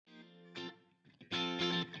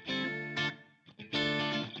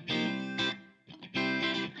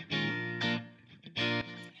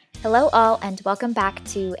Hello all, and welcome back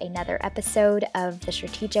to another episode of the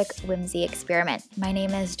Strategic Whimsy Experiment. My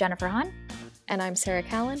name is Jennifer Hahn. And I'm Sarah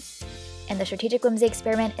Callan. And the Strategic Whimsy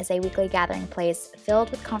Experiment is a weekly gathering place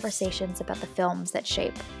filled with conversations about the films that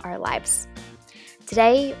shape our lives.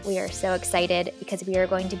 Today, we are so excited because we are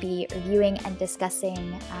going to be reviewing and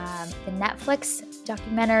discussing the Netflix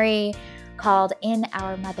documentary called In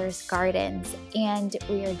Our Mother's Gardens. And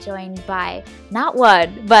we are joined by not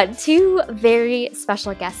one, but two very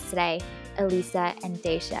special guests today, Alyssa and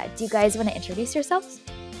Daisah. Do you guys want to introduce yourselves?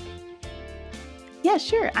 Yeah,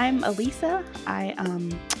 sure. I'm Alyssa.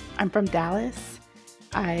 I'm from Dallas.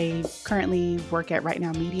 I currently work at Right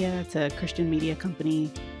Now Media. It's a Christian media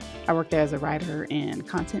company. I work there as a writer and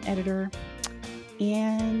content editor.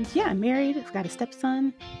 And yeah, I'm married. I've got a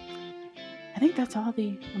stepson. I think that's all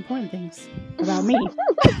the important things about me.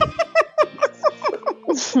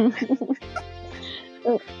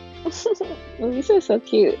 Alyssa's so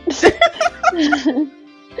cute.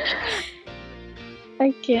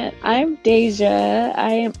 I can't. I'm Daisah.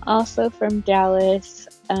 I am also from Dallas.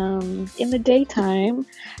 In the daytime,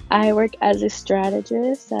 I work as a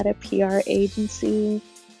strategist at a PR agency.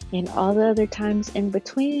 And all the other times in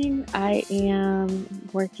between, I am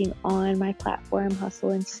working on my platform, Hustle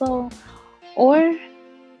and Soul, or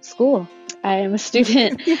school. I am a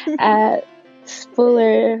student at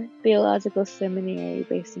Fuller Theological Seminary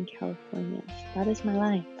based in California. That is my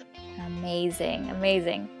life. Amazing,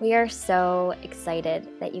 amazing. We are so excited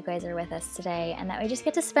that you guys are with us today and that we just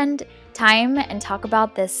get to spend time and talk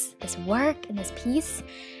about this work and this piece.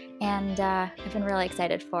 And I've been really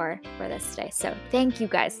excited for this today. So thank you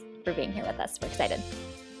guys for being here with us. We're excited.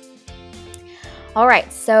 All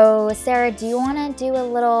right. So Sarah, do you want to do a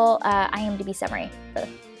little IMDb summary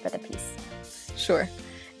for the piece? Sure.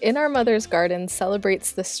 In Our Mother's Gardens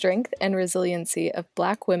celebrates the strength and resiliency of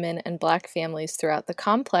Black women and Black families throughout the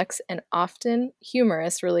complex and often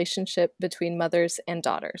humorous relationship between mothers and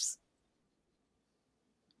daughters.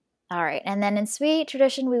 All right. And then in sweet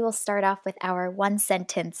tradition, we will start off with our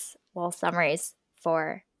one-sentence summaries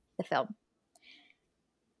for the film.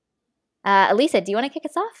 Alyssa, do you want to kick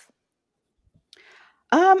us off?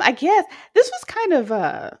 I guess this was kind of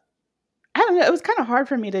I don't know. It was kind of hard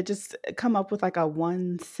for me to just come up with like a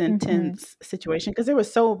one sentence situation because it was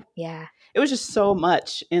just so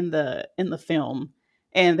much in the film,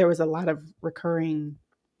 and there was a lot of recurring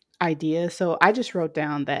ideas. So I just wrote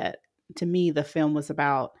down that to me the film was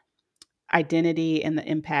about identity and the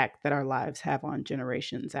impact that our lives have on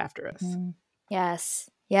generations after us. Yes.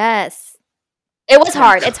 It was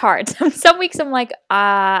hard. It's hard. Some weeks I'm like,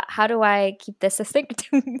 how do I keep this succinct?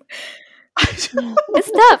 It's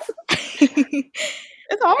tough.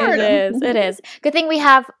 It's hard. It is. Good thing we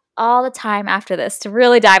have all the time after this to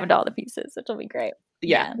really dive into all the pieces, which will be great.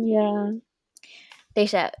 Yeah.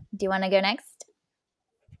 Daisah, do you want to go next?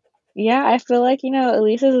 Yeah, I feel like,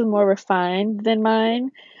 Alyssa's is more refined than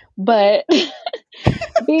mine. But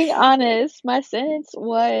being honest, my sentence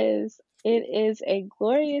was, it is a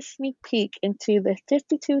glorious sneak peek into the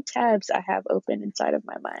 52 tabs I have open inside of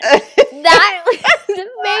my mind. That was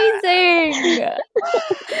amazing.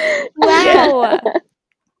 Wow.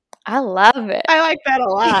 I love it. I like that a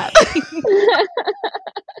lot.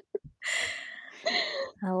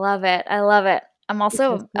 I love it. I'm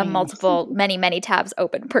also a many tabs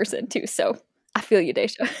open person too, so I feel you,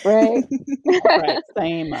 Daisah. Right? Right,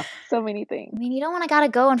 same. So many things. I mean, you don't want to gotta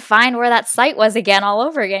go and find where that site was again all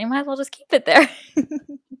over again. You might as well just keep it there.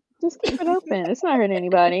 Just keep it open. It's not hurting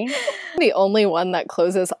anybody. I'm the only one that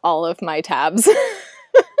closes all of my tabs.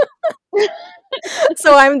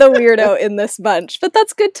 So I'm the weirdo in this bunch, but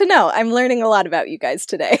that's good to know. I'm learning a lot about you guys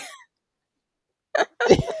today.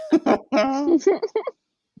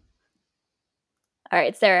 All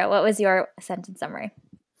right, Sarah, what was your sentence summary?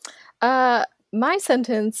 My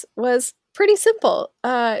sentence was pretty simple.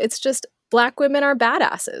 It's just Black women are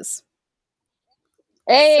badasses.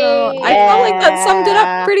 Hey, so I felt like that summed it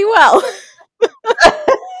up pretty well.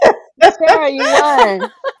 Sarah, you won.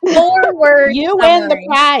 4 words. You win the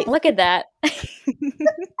prize. Look at that. I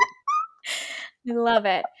love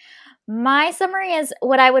it. My summary is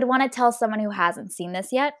what I would want to tell someone who hasn't seen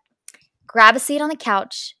this yet. Grab a seat on the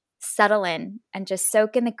couch, settle in, and just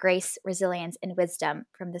soak in the grace, resilience, and wisdom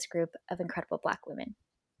from this group of incredible Black women.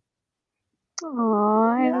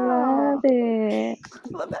 Oh, I love it. I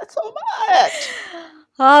love that so much.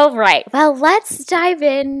 All right. Well, let's dive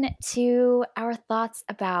into our thoughts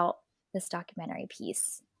about this documentary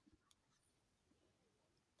piece.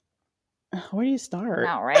 Where do you start?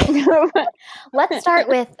 All right. Let's start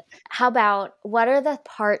with how about, what are the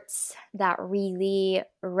parts that really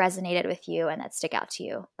resonated with you and that stick out to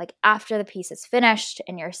you? Like after the piece is finished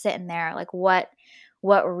and you're sitting there, like what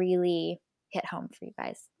really hit home for you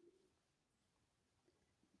guys?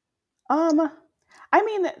 I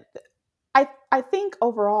mean, I think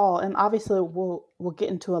overall, and obviously we'll get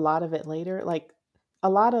into a lot of it later, like a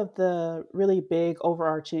lot of the really big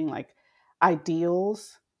overarching like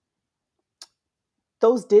ideals,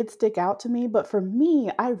 those did stick out to me, but for me,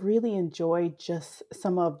 I really enjoyed just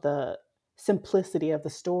some of the simplicity of the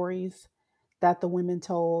stories that the women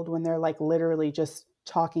told when they're like literally just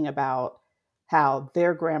talking about how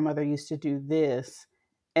their grandmother used to do this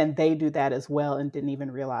and they do that as well and didn't even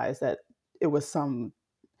realize that it was some,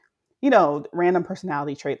 random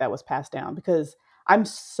personality trait that was passed down, because I'm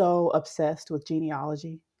so obsessed with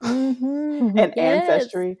genealogy and Yes.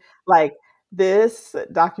 ancestry. Like this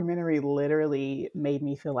documentary literally made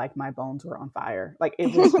me feel like my bones were on fire. Like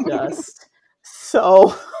it was just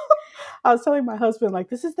so I was telling my husband, like,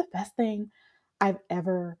 this is the best thing I've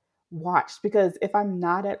ever watched, because if I'm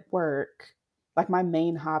not at work, like my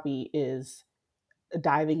main hobby is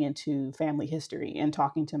diving into family history and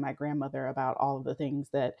talking to my grandmother about all of the things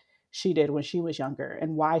that she did when she was younger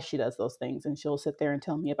and why she does those things. And she'll sit there and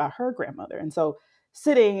tell me about her grandmother. And so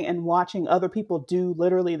sitting and watching other people do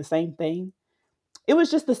literally the same thing, it was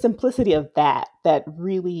just the simplicity of that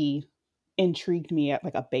really intrigued me at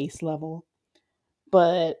like a base level.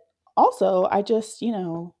 But also, I just,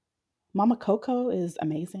 Mama Coco is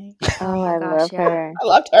amazing. Oh Oh, my I gosh, love yeah. her. I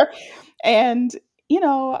loved her. And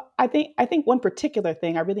I think one particular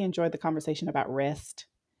thing, I really enjoyed the conversation about rest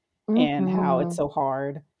and how it's Mm-hmm. so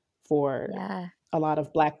hard for Yeah. a lot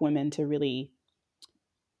of Black women to really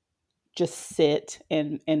just sit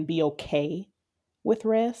and be okay with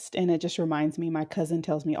rest. And it just reminds me, my cousin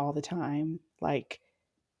tells me all the time, like,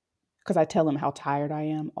 because I tell him how tired I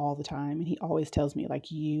am all the time, and he always tells me,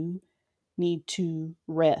 like, you need to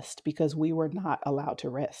rest, because we were not allowed to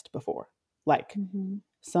rest before. Like, Mm-hmm.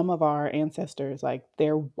 some of our ancestors, like,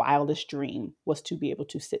 their wildest dream was to be able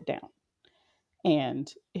to sit down.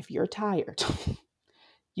 And if you're tired,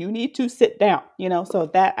 you need to sit down, So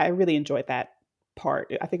that, I really enjoyed that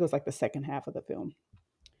part. I think it was like the second half of the film.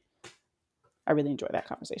 I really enjoyed that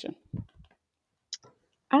conversation.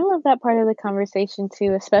 I love that part of the conversation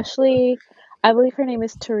too, especially I believe her name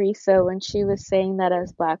is Teresa, when she was saying that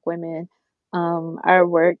as Black women, our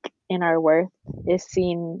work and our worth is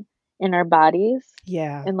seen in our bodies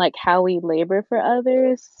Yeah. and like how we labor for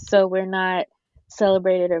others. So we're not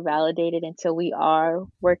celebrated or validated until we are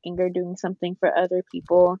working or doing something for other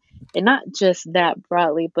people. And not just that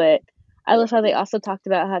broadly, but I love how they also talked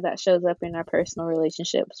about how that shows up in our personal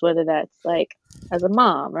relationships, whether that's like as a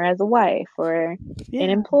mom or as a wife or an Yeah.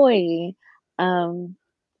 employee, um,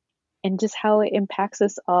 and just how it impacts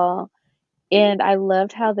us all. And I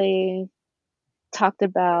loved how they talked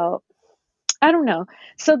about, I don't know.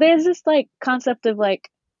 So there's this like concept of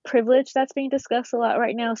like privilege that's being discussed a lot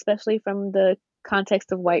right now, especially from the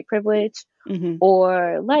context of white privilege Mm-hmm.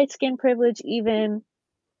 or light skin privilege, even.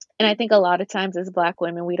 And I think a lot of times as Black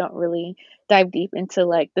women, we don't really dive deep into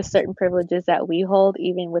like the certain privileges that we hold,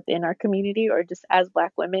 even within our community or just as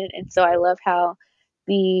Black women. And so I love how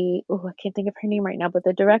I can't think of her name right now, but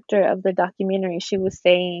the director of the documentary, she was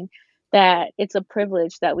saying that it's a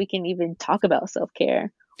privilege that we can even talk about self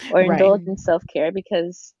care or Right. indulge in self care,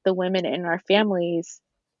 because the women in our families,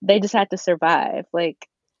 they just had to survive. Like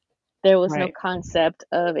there was no Right. concept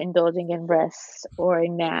of indulging in rest or a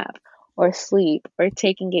nap or sleep or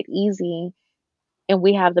taking it easy. And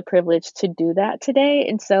we have the privilege to do that today.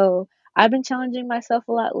 And so I've been challenging myself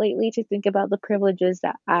a lot lately to think about the privileges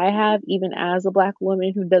that I have, even as a Black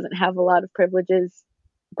woman who doesn't have a lot of privileges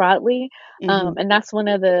broadly. Mm-hmm. And that's one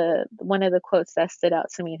of the quotes that stood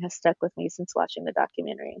out to me and has stuck with me since watching the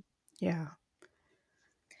documentary. Yeah.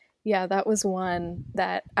 Yeah, that was one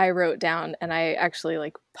that I wrote down, and I actually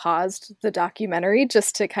like paused the documentary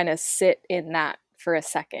just to kind of sit in that for a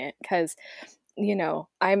second, because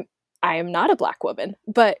I am not a Black woman,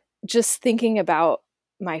 but just thinking about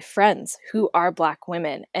my friends who are Black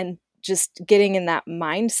women and just getting in that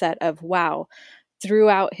mindset of, wow,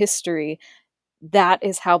 throughout history, that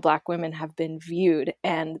is how Black women have been viewed,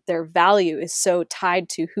 and their value is so tied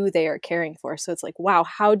to who they are caring for. So it's like, wow,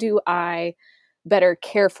 how do I better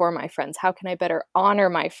care for my friends? How can I better honor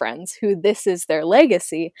my friends who this is their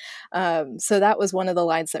legacy? So that was one of the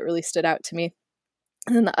lines that really stood out to me.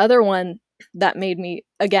 And then the other one that made me,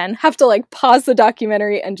 again, have to like pause the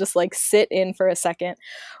documentary and just like sit in for a second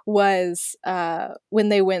was when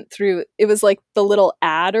they went through, it was like the little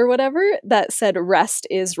ad or whatever that said rest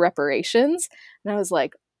is reparations. And I was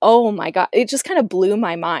like, oh my God, it just kind of blew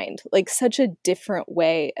my mind. Like, such a different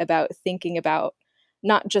way about thinking about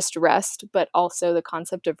not just rest, but also the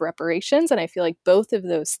concept of reparations. And I feel like both of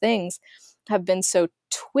those things have been so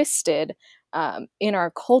twisted in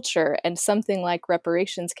our culture. And something like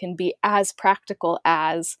reparations can be as practical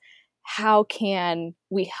as, how can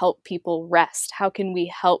we help people rest? How can we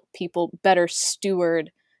help people better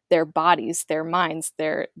steward their bodies, their minds,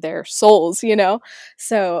 their souls, you know?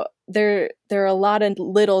 So there are a lot of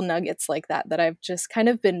little nuggets like that that I've just kind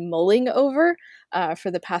of been mulling over for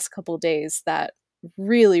the past couple days that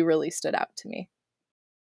really, really stood out to me.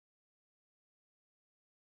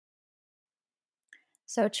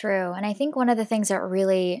 So true. And I think one of the things that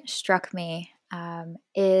really struck me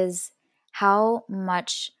is how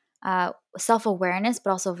much self awareness,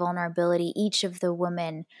 but also vulnerability, each of the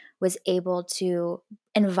women was able to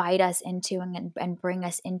invite us into and bring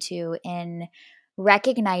us into in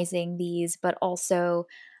recognizing these, but also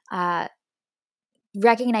uh,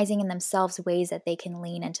 recognizing in themselves ways that they can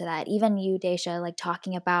lean into that. Even you, Daisah, like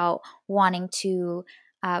talking about wanting to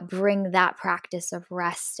bring that practice of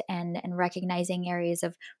rest and recognizing areas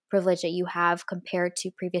of privilege that you have compared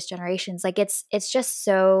to previous generations. Like it's just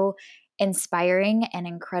so inspiring and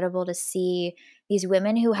incredible to see these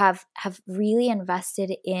women who have really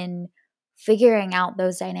invested in figuring out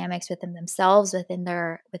those dynamics within themselves, within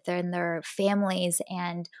their families,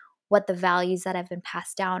 and what the values that have been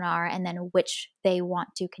passed down are, and then which they want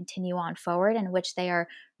to continue on forward and which they are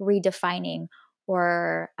redefining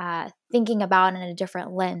or thinking about in a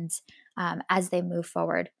different lens as they move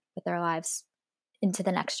forward with their lives into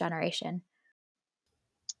the next generation.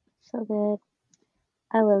 So good.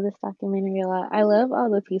 I love this documentary a lot. I love all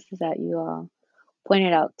the pieces that you all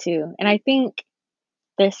pointed out too. And I think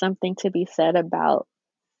there's something to be said about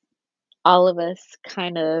all of us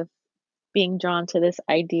kind of being drawn to this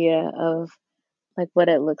idea of like what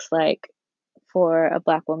it looks like for a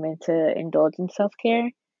Black woman to indulge in self care.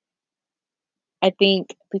 I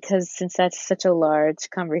think because since that's such a large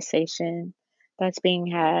conversation that's being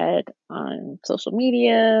had on social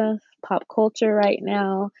media, pop culture right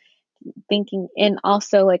now, thinking, and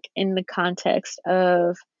also like in the context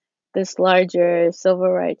of this larger civil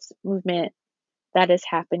rights movement that is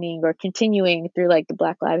happening or continuing through like the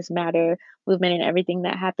Black Lives Matter movement and everything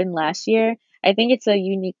that happened last year, I think it's a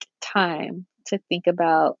unique time to think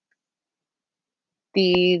about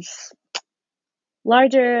these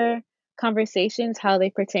larger conversations, how they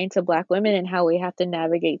pertain to Black women and how we have to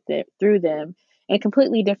navigate through them in a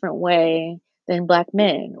completely different way than Black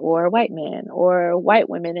men or white men or white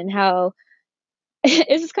women, and how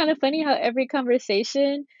it's just kind of funny how every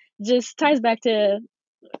conversation just ties back to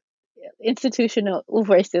institutional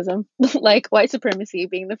racism, like white supremacy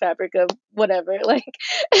being the fabric of whatever. Like,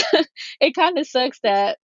 it kind of sucks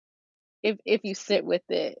that if you sit with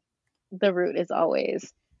it, the root is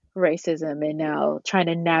always racism, and now trying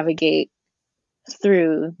to navigate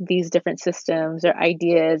through these different systems or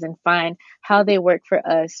ideas and find how they work for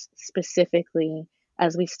us specifically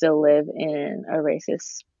as we still live in a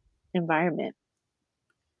racist environment.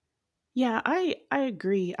 Yeah, I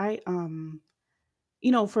agree.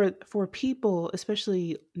 For people,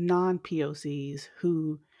 especially non-POCs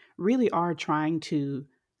who really are trying to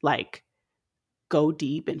like go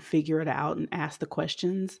deep and figure it out and ask the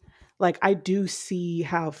questions, like I do see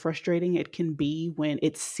how frustrating it can be when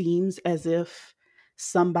it seems as if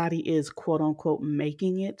somebody is quote unquote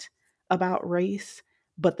making it about race,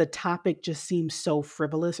 but the topic just seems so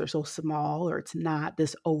frivolous or so small, or it's not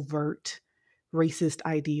this overt racist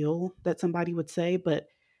ideal that somebody would say, but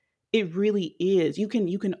it really is. You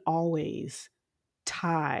can always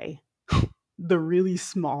tie the really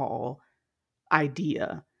small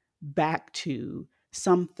idea back to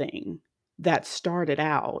something that started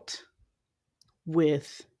out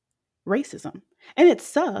with racism. And it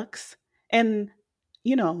sucks. And,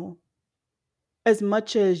 you know, as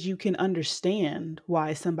much as you can understand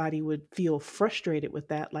why somebody would feel frustrated with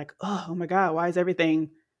that, like, oh my God, why is everything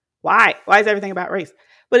about race?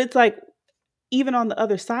 But it's like, even on the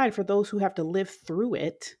other side, for those who have to live through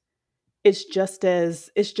it, it's just as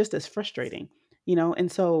frustrating, and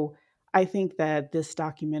so I think that this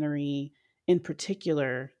documentary in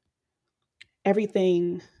particular,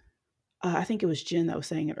 everything, I think it was Jen that was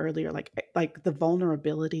saying it earlier, like the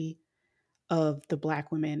vulnerability of the Black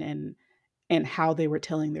women and how they were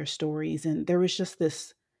telling their stories, and there was just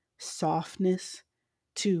this softness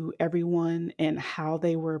to everyone and how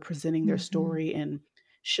they were presenting their Mm-hmm. story and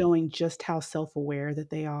showing just how self-aware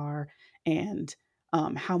that they are, and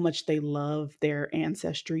how much they love their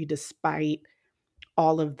ancestry despite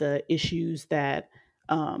all of the issues that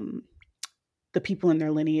um, the people in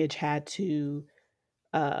their lineage had to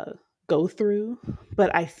go through.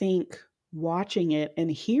 But I think watching it and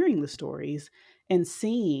hearing the stories and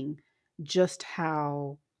seeing just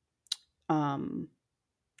how um,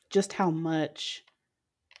 just how much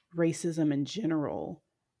racism in general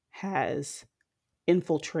has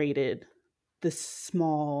infiltrated the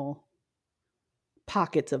small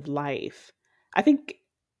pockets of life, I think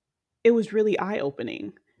it was really eye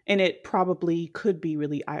opening. And it probably could be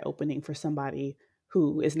really eye opening for somebody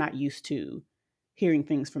who is not used to hearing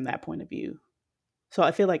things from that point of view. So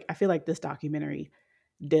I feel like this documentary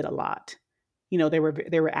did a lot. You know, they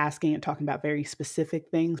were asking and talking about very specific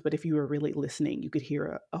things, but if you were really listening, you could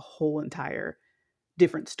hear a whole entire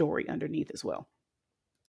different story underneath as well.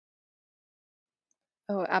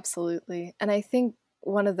 Oh, absolutely. And I think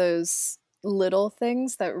one of those little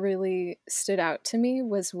things that really stood out to me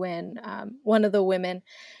was when one of the women,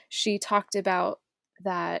 she talked about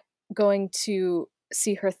that going to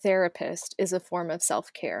see her therapist is a form of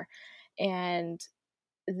self-care. And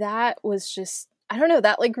that was just, I don't know,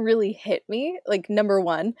 that like really hit me. Like, number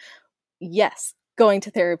one, yes, going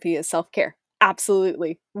to therapy is self care.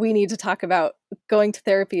 Absolutely. We need to talk about going to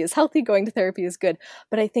therapy is healthy, going to therapy is good.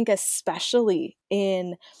 But I think, especially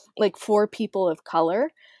in like for people of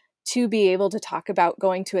color, to be able to talk about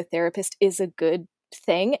going to a therapist is a good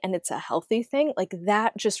thing and it's a healthy thing. Like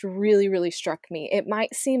that just really, really struck me. It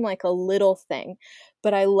might seem like a little thing,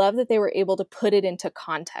 but I love that they were able to put it into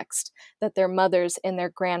context, that their mothers and their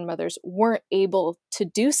grandmothers weren't able to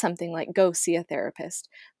do something like go see a therapist.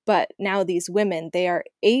 But now these women, they are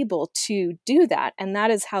able to do that. And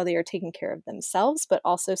that is how they are taking care of themselves, but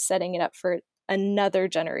also setting it up for another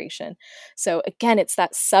generation. So again, it's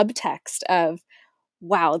that subtext of,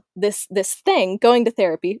 wow, this thing, going to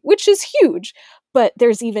therapy, which is huge, but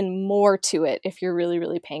there's even more to it if you're really,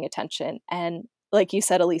 really paying attention. And like you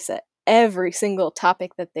said, Alyssa, every single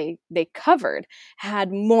topic that they covered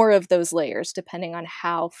had more of those layers depending on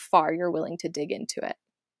how far you're willing to dig into it.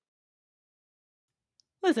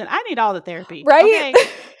 Listen, I need all the therapy. Right? Okay.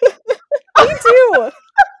 Me too.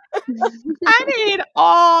 I need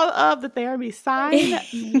all of the therapy. Sign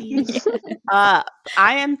me up.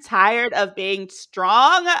 I am tired of being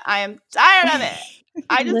strong. I am tired of it.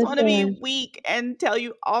 I just want to be Listen, weak and tell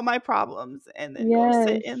you all my problems and then go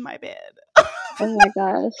sit yes. in my bed. Oh my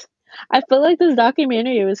gosh. I feel like this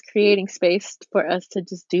documentary was creating space for us to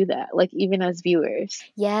just do that, like even as viewers,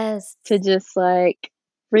 Yes. to just like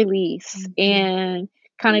release Mhm. and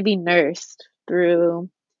kind of be nursed through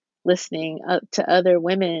listening up to other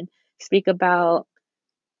women speak about,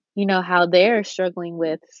 how they're struggling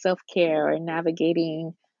with self-care or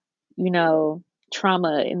navigating, you know,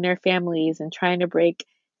 trauma in their families and trying to break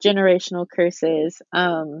generational curses.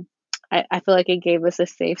 I feel like it gave us a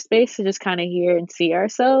safe space to just kind of hear and see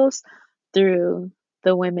ourselves through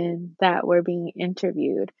the women that were being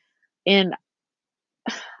interviewed. And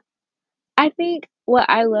I think what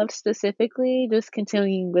I loved specifically, just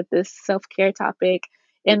continuing with this self care topic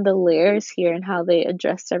and the layers here and how they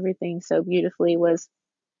addressed everything so beautifully, was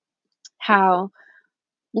how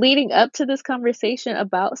leading up to this conversation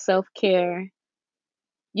about self care,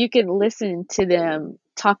 you can listen to them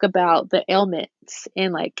talk about the ailments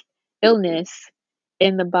and like illness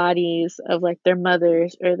in the bodies of like their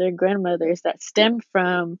mothers or their grandmothers that stemmed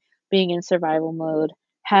from being in survival mode,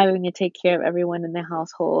 having to take care of everyone in the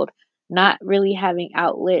household, not really having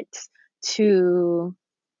outlets to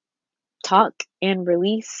talk and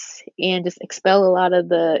release and just expel a lot of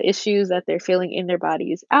the issues that they're feeling in their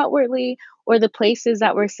bodies outwardly, or the places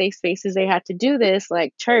that were safe spaces they had to do this,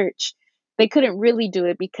 like church, they couldn't really do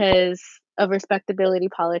it because of respectability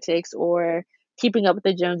politics or keeping up with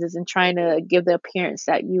the Joneses and trying to give the appearance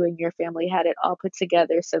that you and your family had it all put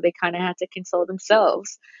together. So they kind of had to console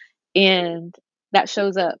themselves. And that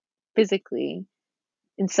shows up physically.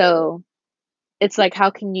 And so it's like, how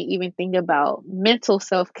can you even think about mental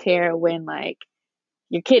self care when like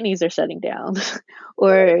your kidneys are shutting down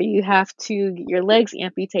or you have to get your legs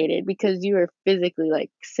amputated because you are physically like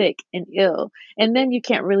sick and ill, and then you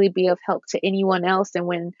can't really be of help to anyone else, and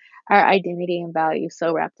when our identity and value is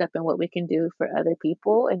so wrapped up in what we can do for other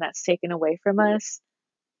people and that's taken away from us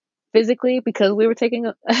physically because we were taking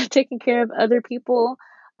care of other people,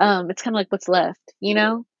 it's kind of like what's left.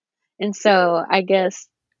 And so I guess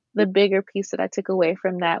the bigger piece that I took away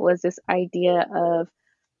from that was this idea of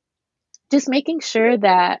just making sure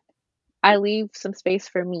that I leave some space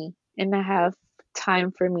for me and I have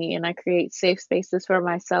time for me and I create safe spaces for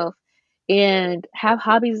myself and have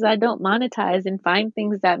hobbies that I don't monetize and find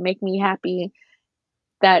things that make me happy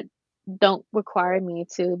that don't require me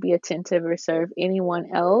to be attentive or serve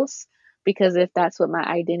anyone else, because if that's what my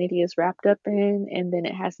identity is wrapped up in, and then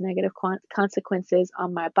it has negative consequences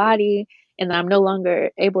on my body, and I'm no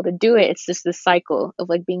longer able to do it, it's just this cycle of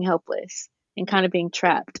like being helpless and kind of being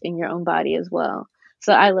trapped in your own body as well.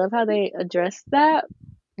 So I love how they address that,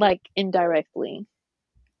 like, indirectly.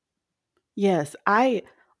 Yes,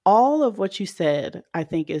 all of what you said, I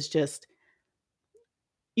think, is just,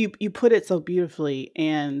 you put it so beautifully,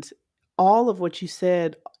 and all of what you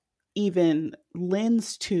said even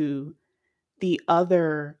lends to the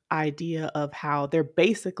other idea of how they're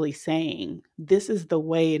basically saying this is the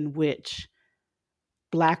way in which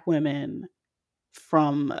Black women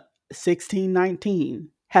from 1619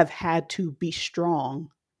 have had to be strong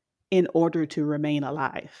in order to remain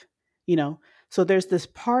alive. You know, so there's this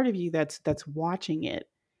part of you that's watching it,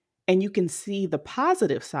 and you can see the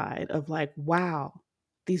positive side of like, wow,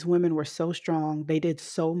 these women were so strong. They did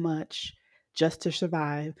so much just to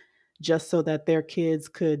survive, just so that their kids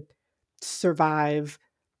could survive,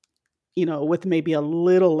 with maybe a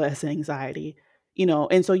little less anxiety,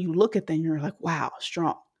 and so you look at them and you're like, wow,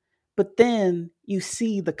 strong. But then you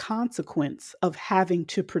see the consequence of having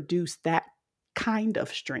to produce that kind of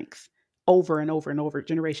strength over and over and over,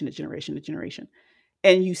 generation to generation to generation.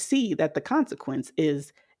 And you see that the consequence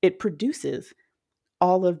is it produces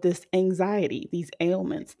all of this anxiety, these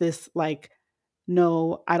ailments, this like,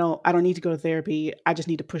 no, I don't need to go to therapy. I just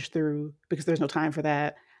need to push through because there's no time for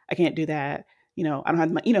that. I can't do that. I don't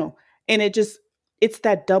have my, and it's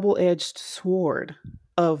that double-edged sword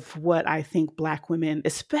of what I think Black women,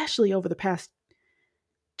 especially over the past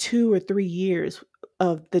 2 or 3 years,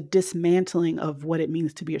 of the dismantling of what it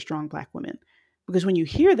means to be a strong Black woman. Because when you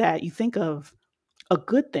hear that, you think of a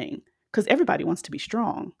good thing because everybody wants to be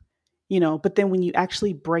strong, but then when you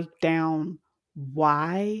actually break down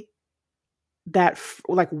why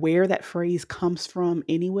like where that phrase comes from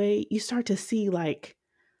anyway, you start to see like,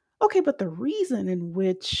 okay, but the reason in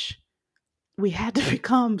which we had to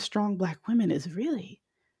become strong Black women is really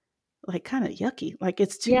like kind of yucky. Like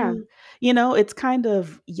it's Yeah, too, it's kind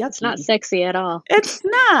of it's not yucky. sexy at all. It's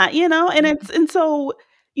not, and so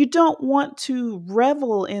you don't want to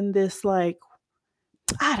revel in this, like,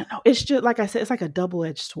 I don't know. It's just like I said, it's like a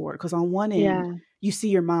double-edged sword because on one end, Yeah, you see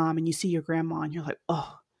your mom and you see your grandma and you're like,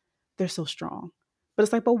 oh, they're so strong. But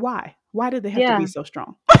it's like, but why? Why did they have to be yeah. so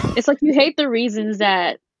strong? It's like you hate the reasons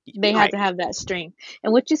that they had Right. to have that strength.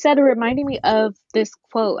 And what you said, it reminded me of this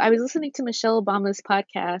quote. I was listening to Michelle Obama's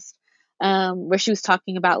podcast, where she was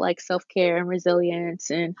talking about like self-care and resilience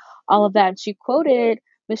and all of that. And she quoted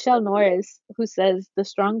Michelle Norris, who says, "The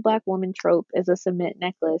strong Black woman trope is a cement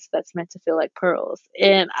necklace that's meant to feel like pearls."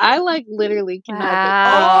 And I like literally cannot get like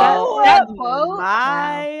that Oh quote. Wow.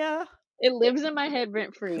 my It lives in my head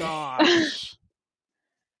rent free. gosh.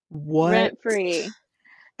 What Rent free.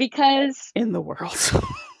 Because in the world?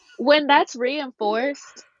 when that's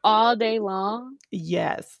reinforced all day long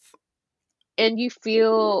Yes. and you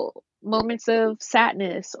feel moments of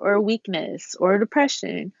sadness or weakness or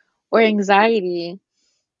depression or anxiety,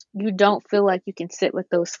 you don't feel like you can sit with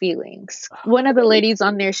those feelings. One of the ladies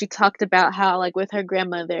on there, she talked about how, like, with her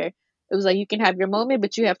grandmother, it was like you can have your moment,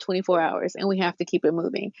 but you have 24 hours and we have to keep it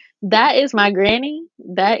moving. That is my granny.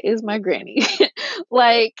 That is my granny.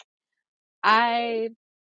 Like, I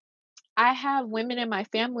I have women in my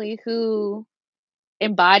family who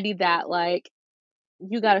embody that, like,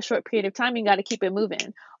 you got a short period of time, you got to keep it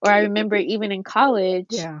moving. Or I remember even in college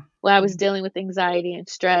Yeah. when I was dealing with anxiety and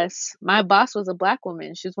stress, my boss was a Black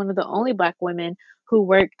woman. She was one of the only Black women who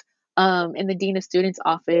worked in the dean of students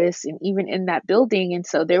office and even in that building. And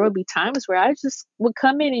so there would be times where I just would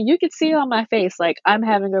come in and you could see on my face like I'm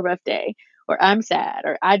having a rough day or I'm sad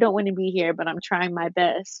or I don't want to be here but I'm trying my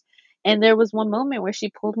best. And there was one moment where she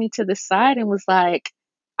pulled me to the side and was like,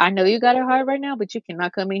 "I know you got it hard right now, but you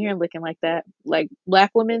cannot come in here looking like that. Like, Black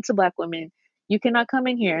women to Black women, you cannot come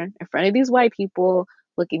in here in front of these white people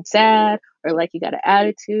looking sad or like you got an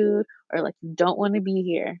attitude or like you don't want to be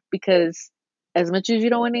here, because as much as you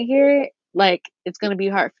don't want to hear it, like, it's going to be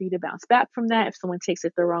hard for you to bounce back from that if someone takes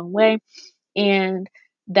it the wrong way." And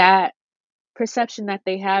that perception that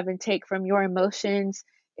they have and take from your emotions,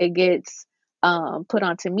 it gets put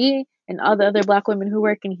onto me and all the other Black women who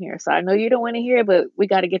work in here. So I know you don't want to hear it, but we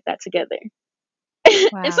got to get that together. And so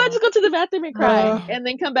I Wow. just go to the bathroom and Oh, cry Uh, man. and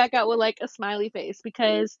then come back out with like a smiley face,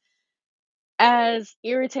 because as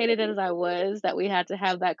irritated as I was that we had to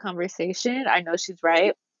have that conversation, I know she's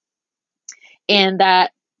right. And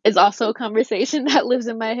that is also a conversation that lives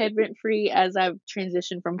in my head rent free as I've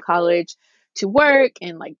transitioned from college to work,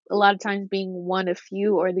 and like a lot of times being one of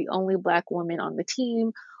few or the only Black woman on the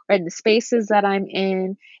team or in the spaces that I'm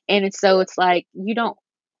in. And it's like you don't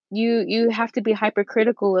you have to be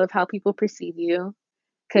hypercritical of how people perceive you,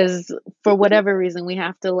 because for whatever reason we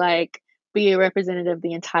have to like be a representative of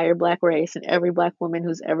the entire Black race and every Black woman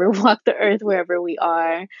who's ever walked the earth wherever we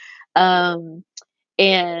are.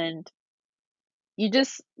 And you're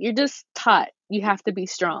just taught you have to be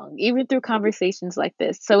strong, even through conversations like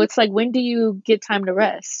this. So it's like, when do you get time to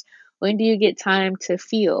rest? When do you get time to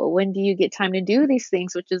feel? When do you get time to do these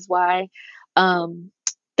things? Which is why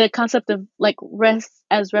the concept of like rest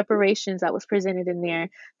as reparations that was presented in there,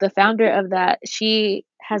 the founder of that, she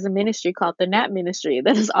has a ministry called the Nap Ministry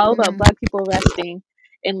that is all about Black people resting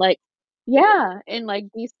and like, yeah, and like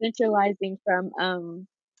decentralizing from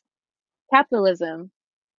capitalism.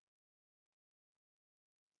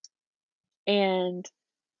 And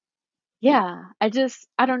yeah, I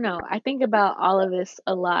don't know. I think about all of this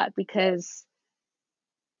a lot because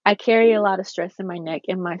I carry a lot of stress in my neck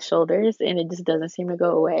and my shoulders, and it just doesn't seem to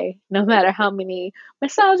go away. No matter how many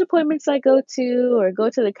massage appointments I go to or go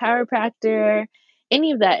to the chiropractor,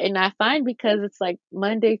 any of that. And I find because it's like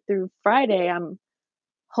Monday through Friday, I'm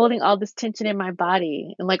holding all this tension in my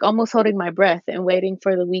body and like almost holding my breath and waiting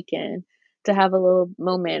for the weekend to have a little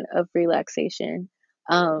moment of relaxation.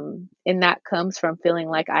 And that comes from feeling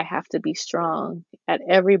like I have to be strong at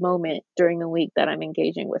every moment during the week that I'm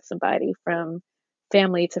engaging with somebody, from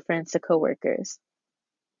family to friends to coworkers.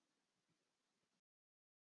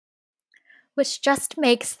 Which just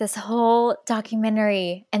makes this whole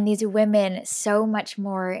documentary and these women so much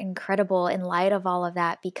more incredible in light of all of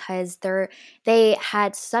that, because they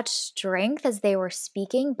had such strength as they were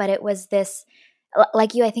speaking, but it was this,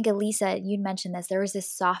 like you, I think Alyssa, you'd mentioned this, there was this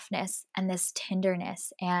softness and this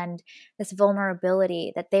tenderness and this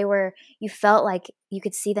vulnerability that you felt like you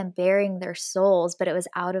could see them bearing their souls, but it was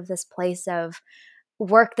out of this place of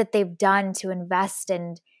work that they've done to invest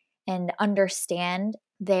and understand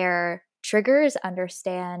their triggers,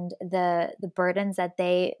 understand the burdens that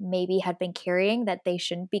they maybe had been carrying that they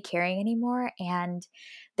shouldn't be carrying anymore. And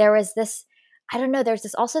there was this, I don't know, there's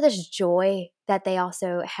this joy that they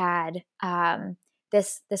also had,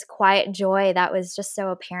 this quiet joy that was just so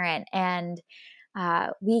apparent. And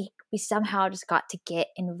we somehow just got to get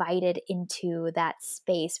invited into that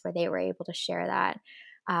space where they were able to share that.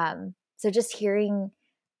 So just hearing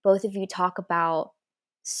both of you talk about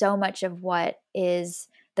so much of what is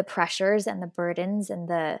the pressures and the burdens and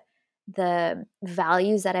the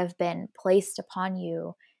values that have been placed upon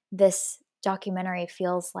you, this documentary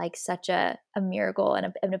feels like such a miracle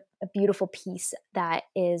and a beautiful piece that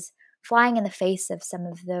is flying in the face of some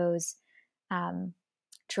of those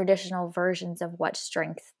traditional versions of what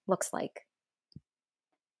strength looks like.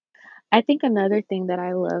 I think another thing that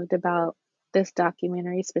I loved about this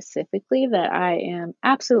documentary specifically that I am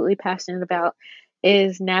absolutely passionate about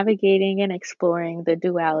is navigating and exploring the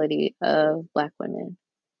duality of Black women.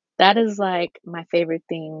 That is like my favorite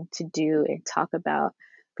thing to do and talk about,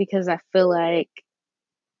 because I feel like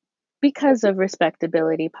because of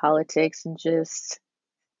respectability politics and just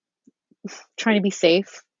trying to be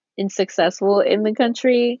safe and successful in the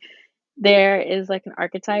country, there is like an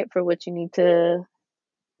archetype for what you need to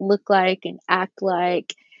look like and act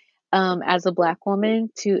like as a Black woman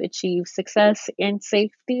to achieve success and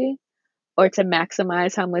safety, or to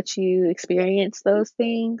maximize how much you experience those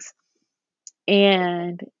things.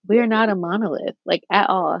 And we are not a monolith, like at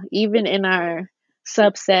all, even in our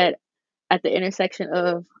subset at the intersection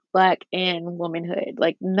of Black and womanhood.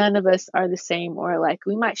 Like none of us are the same, or like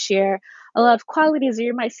we might share a lot of qualities that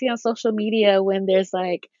you might see on social media when there's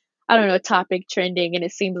like, I don't know, a topic trending and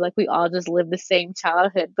it seems like we all just live the same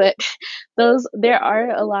childhood. But there are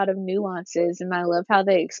a lot of nuances, and I love how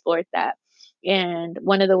they explored that. And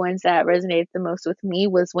one of the ones that resonated the most with me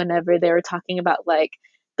was whenever they were talking about like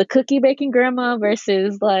the cookie baking grandma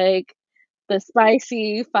versus like the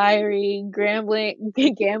spicy, fiery,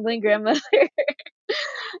 gambling grandmother.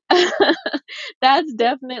 That's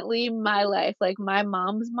definitely my life. Like my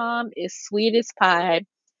mom's mom is sweet as pie,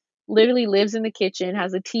 literally lives in the kitchen,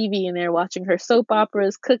 has a TV in there watching her soap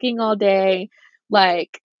operas, cooking all day.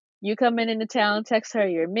 Like you come into town, text her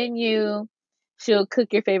your menu. She'll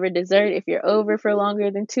cook your favorite dessert if you're over for longer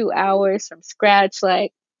than 2 hours from scratch.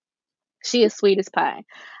 Like she is sweet as pie.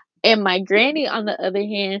 And my granny, on the other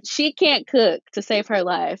hand, she can't cook to save her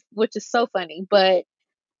life, which is so funny. But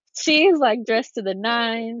she's like dressed to the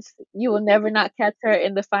nines. You will never not catch her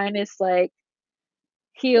in the finest like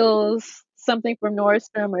heels, something from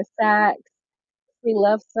Nordstrom or Saks. She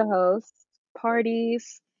loves to host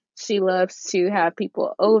parties. She loves to have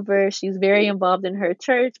people over. She's very involved in her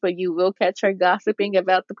church, but you will catch her gossiping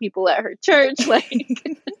about the people at her church. Like,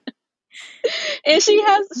 and she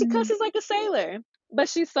cusses like a sailor. but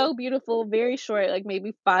she's so beautiful, very short, like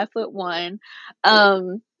maybe 5'1".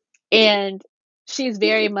 And she's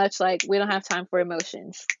very much like, we don't have time for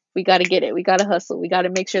emotions. We got to get it. We got to hustle. We got to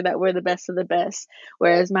make sure that we're the best of the best.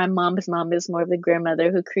 Whereas my mom's mom is more of the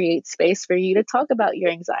grandmother who creates space for you to talk about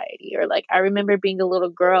your anxiety. Or like, I remember being a little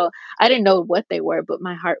girl, I didn't know what they were, but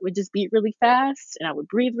my heart would just beat really fast and I would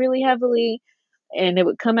breathe really heavily and it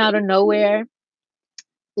would come out of nowhere.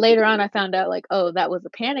 Later on, I found out like, oh, that was a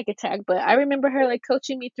panic attack. But I remember her like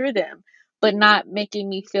coaching me through them, but not making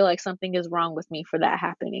me feel like something is wrong with me for that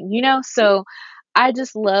happening, you know? So I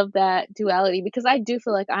just love that duality because I do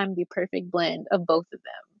feel like I'm the perfect blend of both of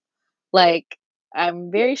them. Like,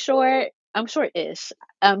 I'm very short, I'm short-ish,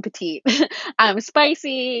 I'm petite, I'm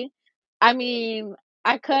spicy. I mean,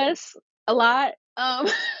 I cuss a lot.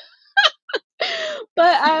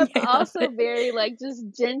 But I'm I love also it. very like just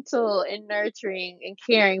gentle and nurturing and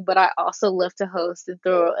caring, but I also love to host and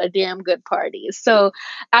throw a damn good party. So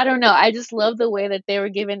I don't know. I just love the way that they were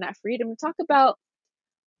given that freedom to talk about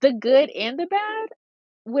the good and the bad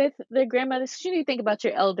with their grandmothers. You need to think about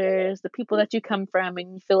your elders, the people that you come from,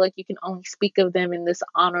 and you feel like you can only speak of them in this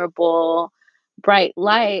honorable, bright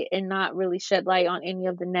light and not really shed light on any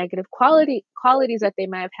of the negative qualities that they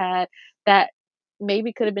might have had that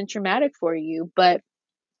maybe could have been traumatic for you. But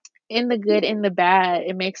in the good and the bad,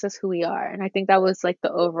 it makes us who we are. And I think that was like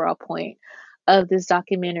the overall point of this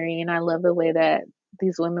documentary. And I love the way that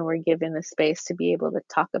these women were given the space to be able to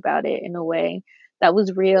talk about it in a way that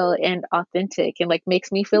was real and authentic and like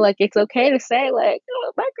makes me feel like it's okay to say like,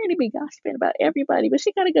 oh, my granny be gossiping about everybody, but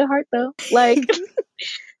she got a good heart though. Like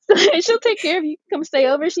she'll take care of you. Come stay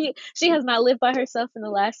over. She has not lived by herself in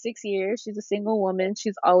the last 6 years. She's a single woman.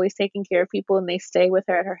 She's always taking care of people, and they stay with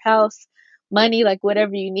her at her house. Money, like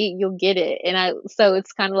whatever you need, you'll get it. So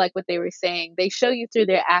it's kind of like what they were saying. They show you through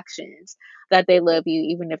their actions that they love you,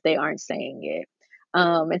 even if they aren't saying it.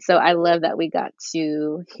 And so I love that we got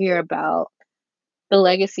to hear about the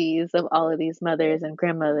legacies of all of these mothers and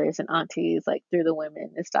grandmothers and aunties, like through the women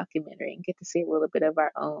in this documentary, and get to see a little bit of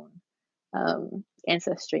our own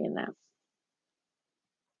ancestry in that.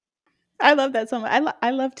 I love that so much.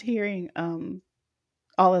 I loved hearing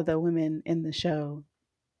all of the women in the show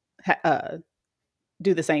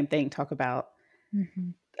do the same thing, talk about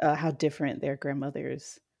how different their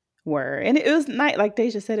grandmothers were. And it was nice, like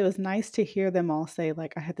Daisah said, it was nice to hear them all say,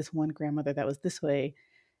 like, I had this one grandmother that was this way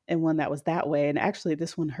and one that was that way. And actually,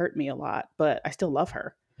 this one hurt me a lot, but I still love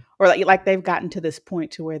her. Or like they've gotten to this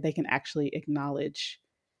point to where they can actually acknowledge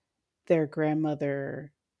their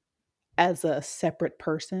grandmother as a separate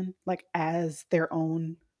person, like as their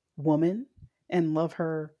own woman, and love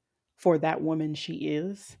her for that woman she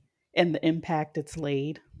is and the impact it's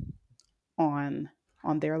laid on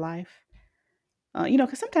their life.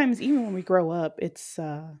 Because sometimes even when we grow up, it's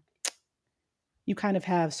you kind of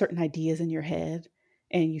have certain ideas in your head,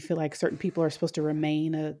 and you feel like certain people are supposed to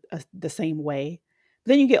remain the same way. But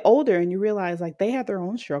then you get older and you realize like they had their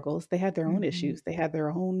own struggles, they had their own issues, they had their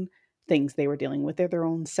own things they were dealing with. They're their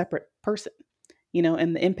own separate person,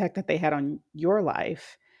 and the impact that they had on your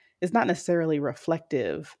life is not necessarily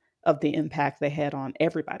reflective of the impact they had on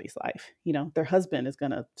everybody's life. Their husband is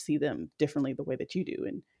going to see them differently the way that you do,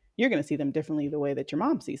 and you're going to see them differently the way that your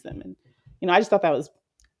mom sees them. And I just thought that was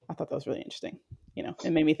really interesting.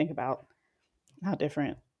 It made me think about how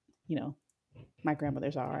different, my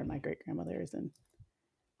grandmothers are and my great grandmothers and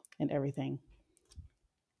everything.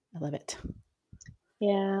 I love it.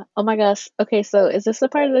 Yeah. Oh my gosh. Okay, so is this a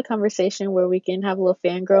part of the conversation where we can have a little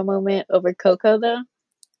fangirl moment over Coco though?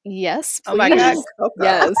 Yes, please. Oh my God, Coco.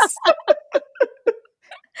 Yes.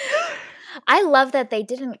 I love that they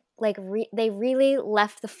didn't they really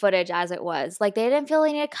left the footage as it was. Like they didn't feel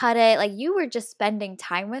the need to cut it. Like you were just spending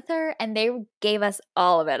time with her and they gave us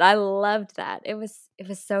all of it. I loved that. It was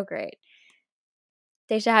so great.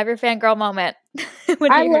 Daisah, have your fangirl moment.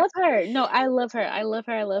 I love her. No, I love her. I love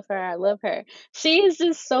her. I love her. I love her. She is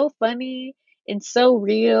just so funny and so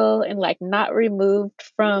real and like not removed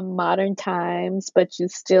from modern times, but you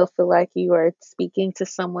still feel like you are speaking to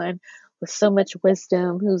someone with so much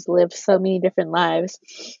wisdom who's lived so many different lives.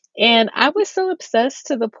 And I was so obsessed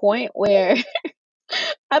to the point where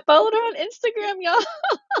I followed her on Instagram, y'all.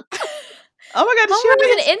 Oh my God, does she have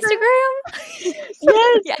an Instagram?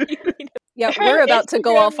 Yes. Yeah, Her we're about to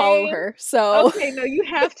go all Instagram follow name. her. So Okay, no, you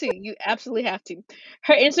have to. You absolutely have to.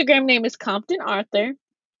 Her Instagram name is Compton Arthur,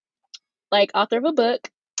 like author of a book.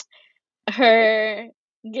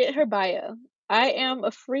 Get her bio. I am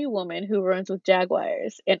a free woman who runs with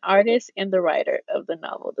jaguars, an artist and the writer of the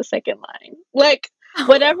novel The Second Line. Like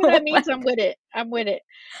whatever that means, I'm with it. I'm with it.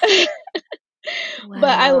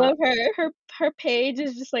 But I Wow. love her. Her page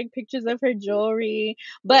is just like pictures of her jewelry.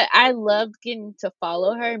 But I loved getting to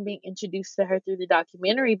follow her and being introduced to her through the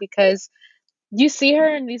documentary because you see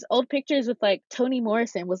her in these old pictures with like Toni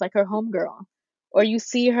Morrison was like her homegirl. Or you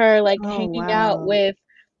see her like Oh, hanging out wow. with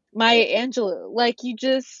Maya Angelou. Like you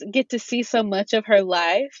just get to see so much of her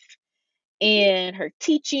life and her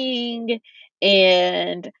teaching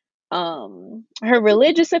and her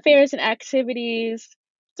religious affairs and activities,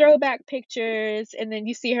 throwback pictures, and then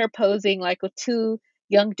you see her posing like with two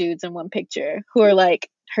young dudes in one picture who are like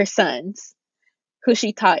her sons who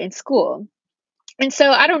she taught in school. And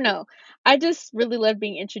so I don't know. I just really love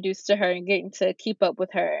being introduced to her and getting to keep up with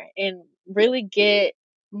her and really get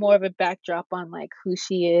more of a backdrop on like who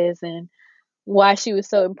she is and why she was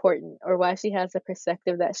so important or why she has the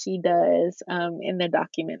perspective that she does in the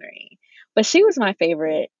documentary. But she was my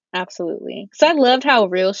favorite, absolutely. So I loved how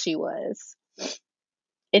real she was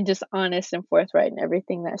and just honest and forthright in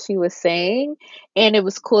everything that she was saying. And it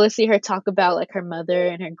was cool to see her talk about like her mother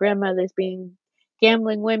and her grandmothers being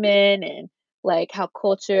gambling women and like how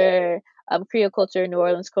culture, Creole culture, New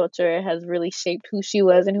Orleans culture has really shaped who she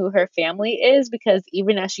was and who her family is because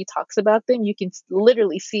even as she talks about them, you can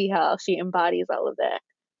literally see how she embodies all of that.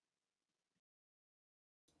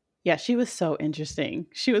 Yeah, she was so interesting.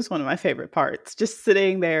 She was one of my favorite parts. Just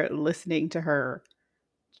sitting there listening to her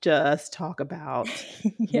just talk about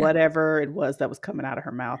Yeah. whatever it was that was coming out of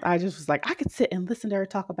her mouth. I just was like, I could sit and listen to her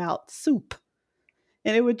talk about soup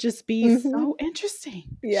and it would just be Mhm. so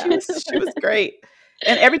interesting. Yeah. She was great.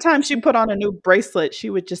 And every time she put on a new bracelet, she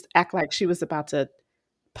would just act like she was about to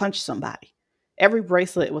punch somebody. Every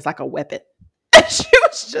bracelet was like a weapon. She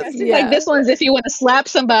was Yeah, just she's like, Yeah. this one's if you want to slap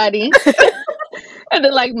somebody, and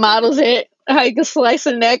then like models it how you can slice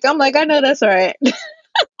a neck. I'm like, I know that's right.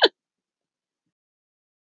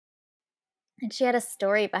 And she had a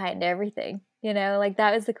story behind everything, like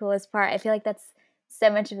that was the coolest part. I feel like that's so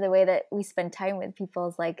much of the way that we spend time with people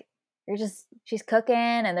is like she's cooking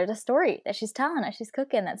and there's a story that she's telling us she's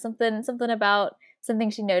cooking. That's something about something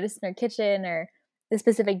she noticed in her kitchen or the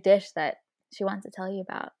specific dish that she wants to tell you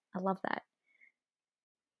about. I love that.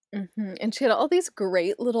 And she had all these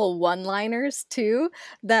great little one-liners too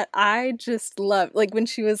that I just loved. Like when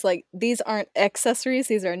she was like, "These aren't accessories,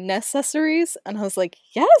 these are necessaries," and I was like,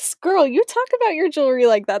 "Yes, girl, you talk about your jewelry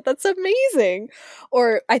like that. That's amazing."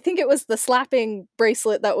 Or I think it was the slapping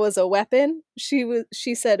bracelet that was a weapon. She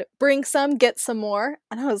said, "Bring some, get some more,"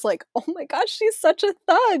 and I was like, "Oh my gosh, she's such a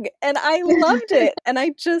thug," and I loved it. And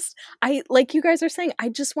I like you guys are saying, I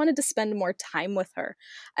just wanted to spend more time with her.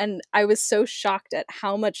 And I was so shocked at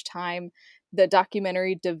how much time the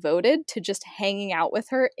documentary devoted to just hanging out with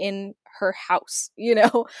her in her house,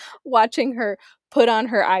 watching her put on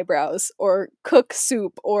her eyebrows or cook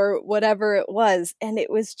soup or whatever it was. And it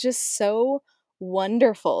was just so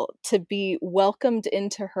wonderful to be welcomed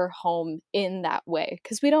into her home in that way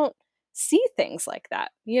because we don't see things like that.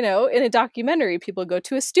 In a documentary, people go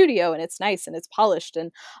to a studio and it's nice and it's polished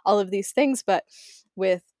and all of these things. But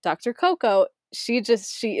with Dr. Coco, she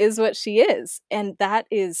is what she is, and that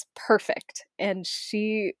is perfect. And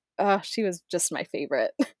she was just my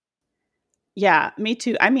favorite. yeah, me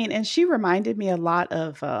too. I mean, and she reminded me a lot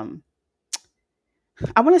of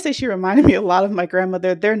I want to say she reminded me a lot of my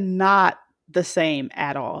grandmother. They're not the same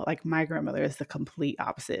at all. Like my grandmother is the complete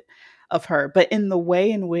opposite of her, but in the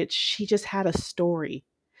way in which she just had a story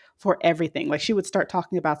for everything. Like she would start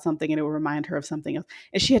talking about something and it would remind her of something else.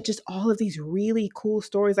 And she had just all of these really cool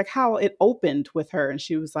stories, like how it opened with her. And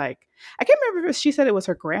she was like, I can't remember if she said it was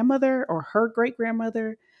her grandmother or her great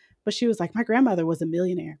grandmother, but she was like, my grandmother was a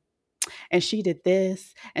millionaire and she did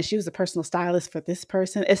this and she was a personal stylist for this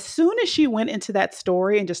person. As soon as she went into that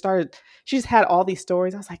story and just started, she just had all these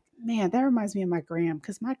stories. I was like, man, that reminds me of my gram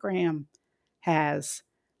because my gram has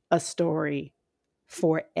a story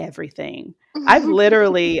for everything. I have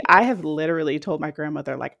literally told my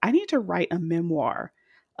grandmother, like, I need to write a memoir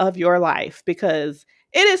of your life because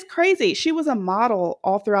it is crazy. She was a model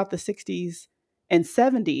all throughout the 60s and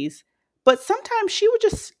 70s, but sometimes she would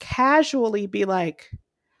just casually be like,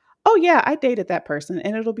 oh yeah, I dated that person,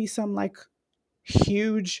 and it'll be some like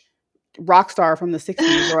huge rock star from the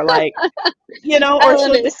 60s or like, I or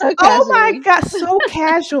love she'll it so oh my casually. god, so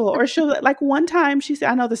casual. Or she'll like one time she said,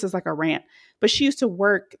 I know this is like a rant, but she used to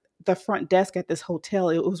work the front desk at this hotel.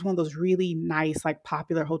 It was one of those really nice, like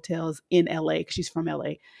popular hotels in LA because she's from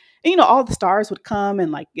LA. And all the stars would come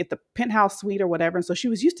and like get the penthouse suite or whatever. And so she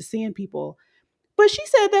was used to seeing people. But she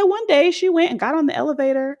said that one day she went and got on the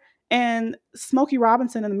elevator and Smokey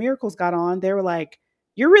Robinson and the Miracles got on. They were like,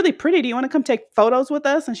 you're really pretty. Do you want to come take photos with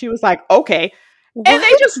us? And she was like, okay. And they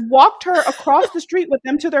What? just walked her across the street with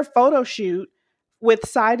them to their photo shoot with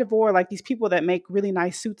Side Devore, like these people that make really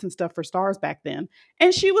nice suits and stuff for stars back then.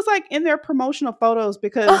 And she was like in their promotional photos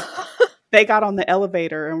because they got on the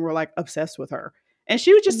elevator and were like obsessed with her. And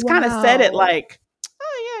she would just kind of said it Wow. like,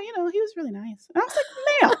 oh yeah, he was really nice. And I was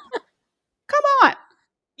like, ma'am, come on.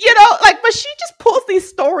 Like, but she just pulls these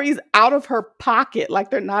stories out of her pocket like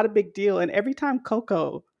they're not a big deal. And every time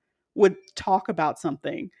Coco would talk about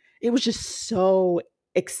something, it was just so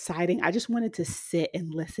exciting. I just wanted to sit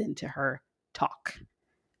and listen to her talk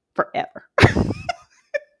forever.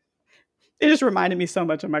 It just reminded me so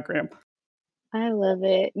much of my grandma. I love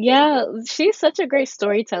it. Yeah, she's such a great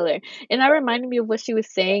storyteller. And that reminded me of what she was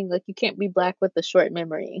saying, like you can't be black with a short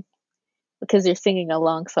memory because you're singing a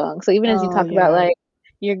long song. So even as you Oh, talk about yeah. like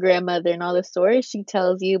your grandmother and all the stories she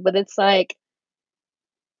tells you, but it's like,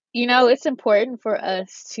 it's important for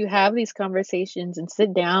us to have these conversations and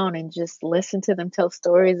sit down and just listen to them tell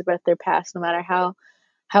stories about their past, no matter how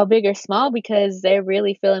big or small, because they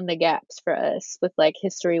really fill in the gaps for us with like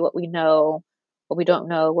history, what we know, what we don't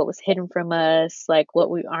know, what was hidden from us, like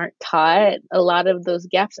what we aren't taught. A lot of those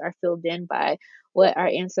gaps are filled in by what our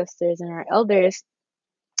ancestors and our elders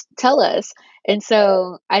tell us. And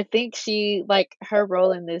so I think like her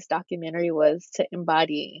role in this documentary was to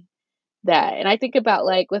embody that. And I think about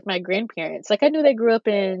like with my grandparents, like I knew they grew up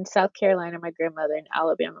in South Carolina, my grandmother in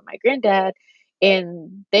Alabama, my granddad,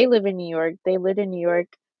 and they live in New York. They lived in New York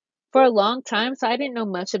for a long time, so I didn't know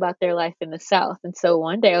much about their life in the South. And so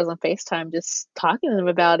one day I was on FaceTime just talking to them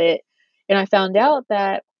about it, and I found out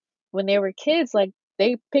that when they were kids, like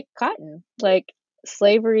they picked cotton. Like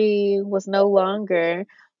slavery was no longer,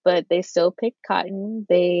 but they still picked cotton.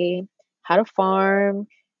 They had a farm.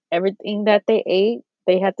 Everything that they ate,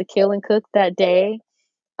 they had to kill and cook that day.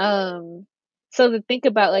 Um, so to think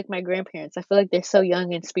about like my grandparents, I feel like they're so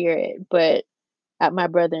young in spirit, but at my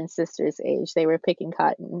brother and sister's age, they were picking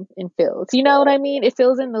cotton in fields. You know what I mean? It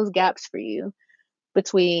fills in those gaps for you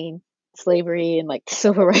between slavery and like the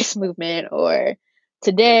civil rights movement or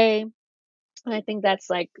today. And I think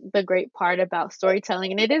that's like the great part about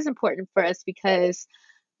storytelling. And it is important for us because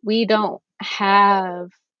we don't have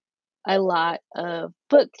a lot of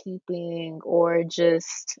bookkeeping or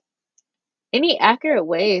just any accurate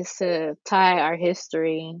ways to tie our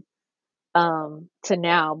history to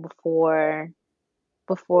now before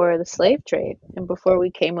the slave trade and before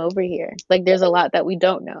we came over here. Like there's a lot that we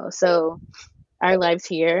don't know. So our lives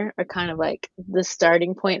here are kind of like the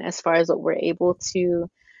starting point as far as what we're able to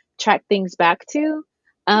track things back to.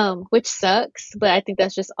 Which sucks, but I think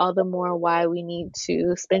that's just all the more why we need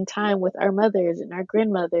to spend time with our mothers and our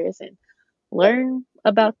grandmothers and learn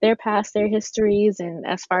about their past, their histories, and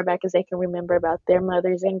as far back as they can remember about their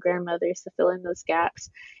mothers and grandmothers to fill in those gaps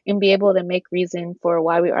and be able to make reason for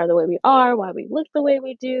why we are the way we are, why we look the way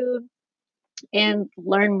we do, and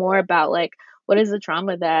learn more about like what is the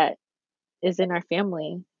trauma that is in our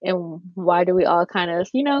family and why do we all kind of,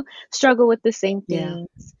 struggle with the same Yeah.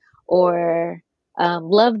 things or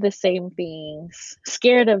love the same things,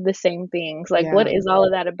 scared of the same things. Like, what Yeah. is all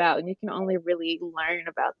of that about? And you can only really learn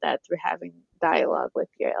about that through having dialogue with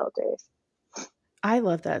your elders. I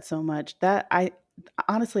love that so much. That I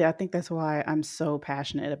honestly, I think that's why I'm so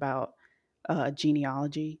passionate about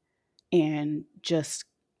genealogy and just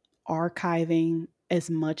archiving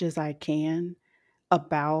as much as I can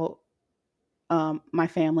about my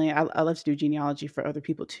family. I love to do genealogy for other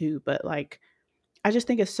people too, but like I just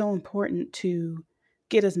think it's so important to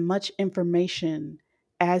get as much information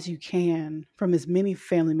as you can from as many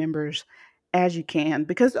family members as you can.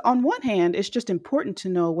 Because, on one hand, it's just important to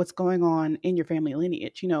know what's going on in your family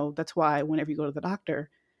lineage. That's why whenever you go to the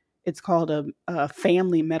doctor, it's called a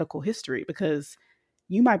family medical history because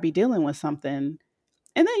you might be dealing with something.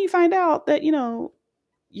 And then you find out that,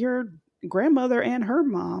 your grandmother and her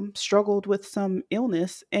mom struggled with some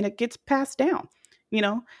illness and it gets passed down. You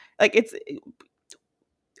know, like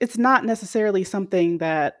it's not necessarily something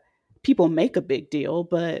that people make a big deal,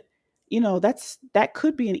 but that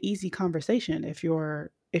could be an easy conversation if your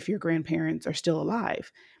grandparents are still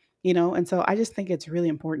alive, and so I just think it's really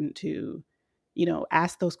important to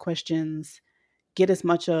ask those questions, get as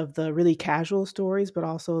much of the really casual stories but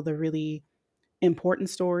also the really important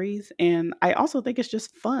stories. And I also think it's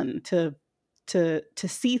just fun to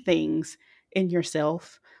see things in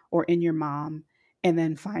yourself or in your mom and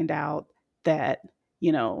then find out that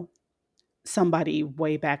you know somebody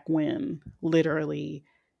way back when literally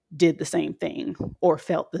did the same thing or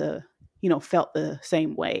felt the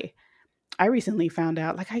same way. I recently found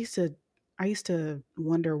out, like, I used to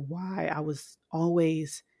wonder why I was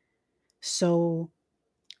always so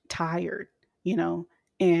tired, you know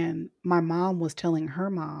And my mom was telling her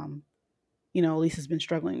mom, Lisa's been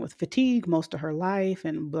struggling with fatigue most of her life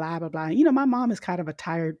and blah, blah, blah. My mom is kind of a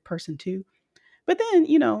tired person too. But then,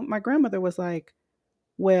 my grandmother was like,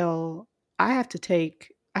 well, I have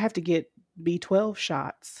to get B12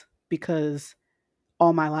 shots because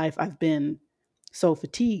all my life I've been so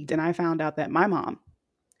fatigued. And I found out that my mom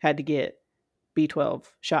had to get B12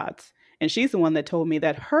 shots. And she's the one that told me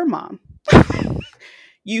that her mom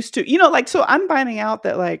used to, so I'm finding out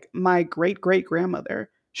that like my great great grandmother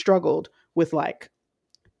struggled with like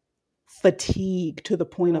fatigue to the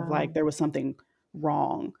point of like there was something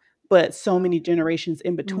wrong. But so many generations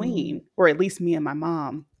in between, or at least me and my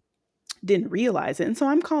mom, didn't realize it. And so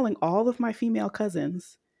I'm calling all of my female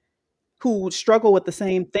cousins who struggle with the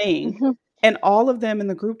same thing. And all of them in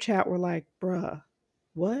the group chat were like, bruh,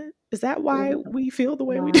 what? Is that why we feel the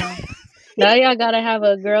way we do? Now y'all gotta have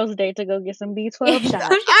a girls' day to go get some B12 shots.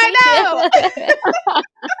 I know.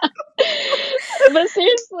 But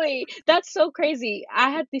seriously, that's so crazy.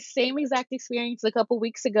 I had the same exact experience a couple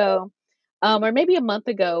weeks ago, or maybe a month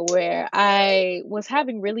ago, where I was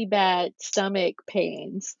having really bad stomach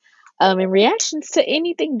pains, in reactions to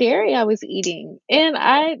anything dairy I was eating. And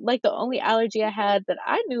the only allergy I had that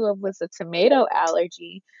I knew of was a tomato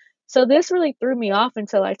allergy. So this really threw me off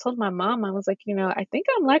until I told my mom. I was like, I think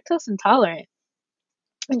I'm lactose intolerant.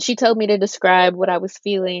 And she told me to describe what I was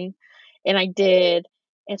feeling, and I did.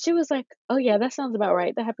 And she was like, "Oh yeah, that sounds about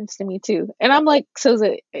right. That happens to me too." And I'm like, "So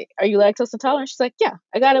are you lactose intolerant?" She's like, "Yeah,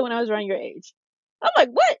 I got it when I was around your age." I'm like,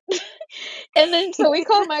 "What?" And then so we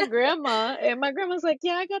called my grandma, and my grandma's like,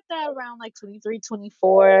 "Yeah, I got that around like 23,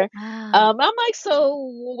 24." Wow. I'm like, "So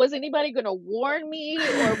was anybody gonna warn me,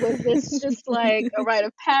 or was this just like a rite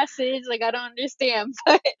of passage? Like, I don't understand."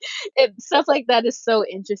 But stuff like that is so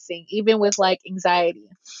interesting, even with like anxiety.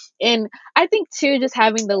 And I think too, just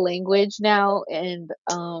having the language now and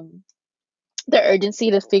the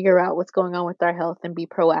urgency to figure out what's going on with our health and be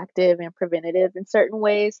proactive and preventative in certain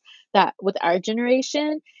ways, that with our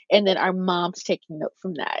generation, and then our moms taking note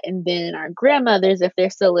from that, and then our grandmothers, if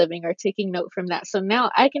they're still living, are taking note from that. So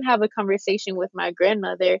now I can have a conversation with my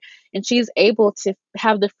grandmother, and she's able to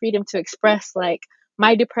have the freedom to express like,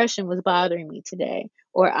 my depression was bothering me today,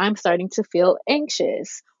 or I'm starting to feel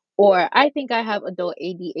anxious, or I think I have adult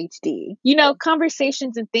ADHD.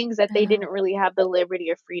 Conversations and things that they didn't really have the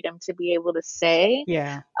liberty or freedom to be able to say.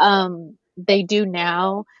 Yeah. They do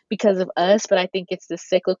now because of us, but I think it's the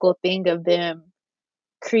cyclical thing of them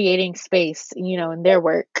creating space, in their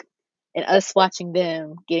work, and us watching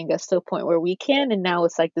them getting us to a point where we can. And now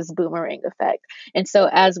it's like this boomerang effect. And so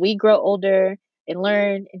as we grow older and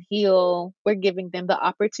learn and heal, we're giving them the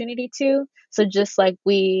opportunity to. So just like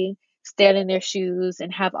we stand in their shoes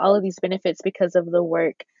and have all of these benefits because of the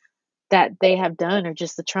work that they have done, or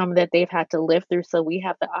just the trauma that they've had to live through, so we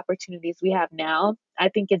have the opportunities we have now. I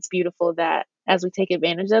think it's beautiful that as we take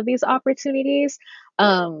advantage of these opportunities,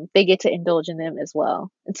 they get to indulge in them as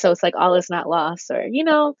well. And so it's like all is not lost, or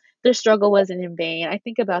their struggle wasn't in vain. I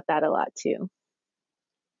think about that a lot too.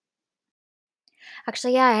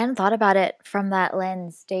 Actually, yeah, I hadn't thought about it from that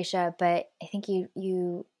lens, Daisah, but I think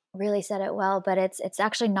you really said it well. But it's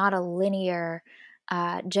actually not a linear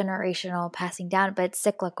generational passing down, but it's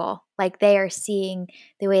cyclical. Like they are seeing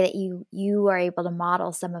the way that you are able to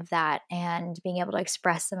model some of that and being able to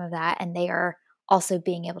express some of that, and they are also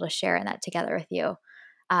being able to share in that together with you.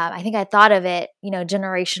 I think I thought of it,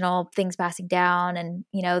 generational things passing down, and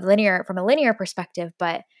linear from a linear perspective,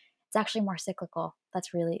 but it's actually more cyclical.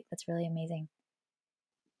 That's really amazing.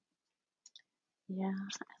 Yeah,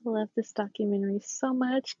 I love this documentary so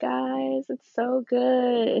much, guys. It's so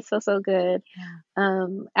good. It's so good. Yeah.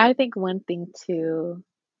 I think one thing too,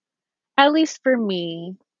 at least for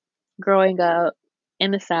me, growing up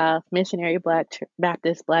in the South, missionary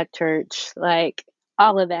Baptist Black church, like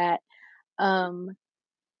all of that. Um,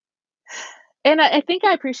 and I think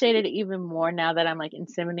I appreciate it even more now that I'm like in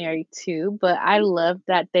seminary too. But I love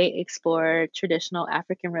that they explore traditional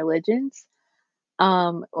African religions,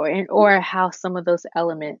 or how some of those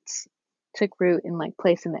elements took root and like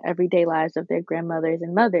place in the everyday lives of their grandmothers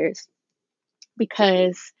and mothers.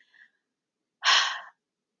 Because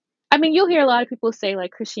I mean, you'll hear a lot of people say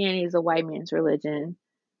like Christianity is a white man's religion,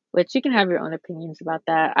 which you can have your own opinions about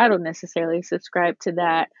that. I don't necessarily subscribe to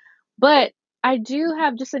that, but I do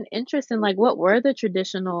have just an interest in like, what were the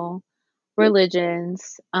traditional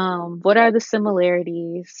religions? What are the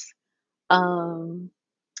similarities? Um,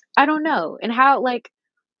 I don't know. And how, like,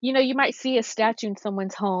 you might see a statue in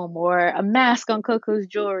someone's home, or a mask on Coco's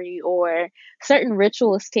jewelry, or certain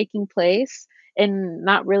rituals taking place. and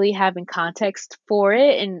not really having context for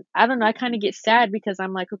it. And I don't know, I kind of get sad because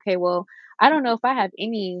I'm like, okay, well, I don't know if I have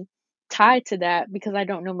any tie to that because I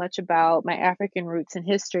don't know much about my African roots and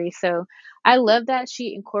history. So I love that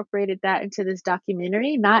she incorporated that into this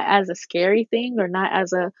documentary, not as a scary thing or not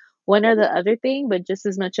as a one or the other thing, but just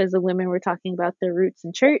as much as the women were talking about their roots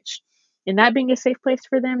in church and that being a safe place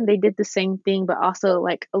for them, they did the same thing, but also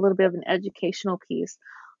like a little bit of an educational piece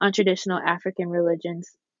on traditional African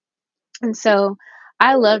religions. And so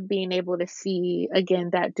I love being able to see again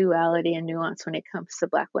that duality and nuance when it comes to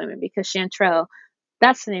Black women, because Chantrell,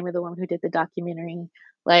 that's the name of the woman who did the documentary.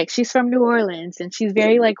 Like, she's from New Orleans and she's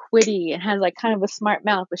very like witty and has like kind of a smart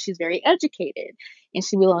mouth, but she's very educated. And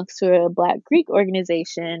she belongs to a Black Greek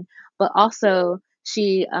organization, but also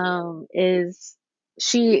she is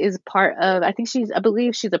part of, I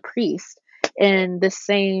believe she's a priest in the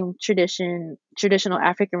same traditional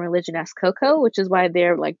African religion as Coco, which is why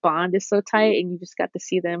their like bond is so tight and you just got to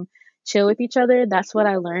see them chill with each other. That's what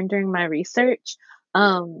I learned during my research.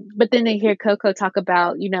 But then they hear Coco talk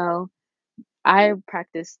about, I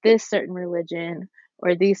practice this certain religion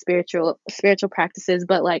or these spiritual practices,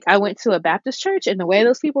 but like I went to a Baptist church and the way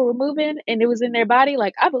those people were moving and it was in their body,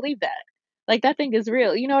 like I believe that. Like that thing is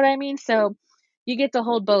real. You know what I mean? So you get to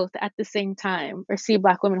hold both at the same time or see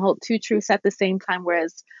Black women hold two truths at the same time.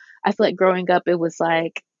 Whereas I feel like growing up, it was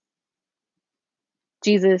like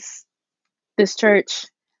Jesus, this church,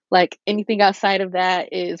 like anything outside of that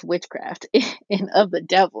is witchcraft and of the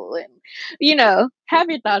devil. And, have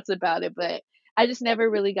your thoughts about it. But I just never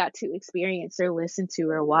really got to experience or listen to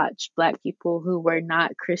or watch Black people who were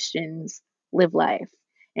not Christians live life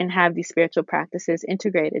and have these spiritual practices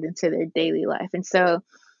integrated into their daily life. And so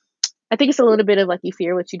I think it's a little bit of like you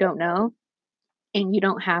fear what you don't know, and you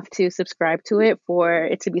don't have to subscribe to it for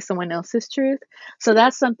it to be someone else's truth. So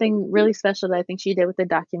that's something really special that I think she did with the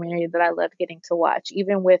documentary that I loved getting to watch,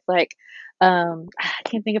 even with like, I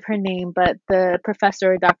can't think of her name, but the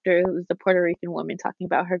professor or doctor who was the Puerto Rican woman talking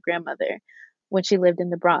about her grandmother when she lived in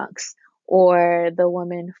the Bronx, or the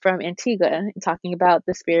woman from Antigua and talking about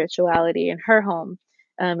the spirituality in her home.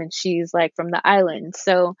 And she's like from the island.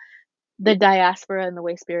 So the diaspora and the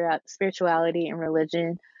way spirituality and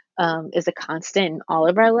religion is a constant in all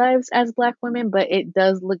of our lives as Black women, but it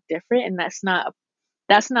does look different, and that's not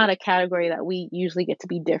a category that we usually get to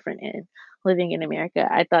be different in living in America.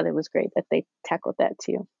 I thought it was great that they tackled that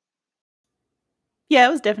too. Yeah,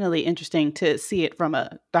 it was definitely interesting to see it from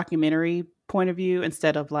a documentary point of view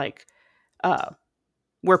instead of like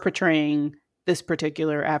we're portraying this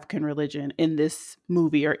particular African religion in this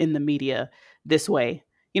movie or in the media this way.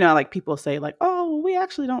 Like people say like, oh, we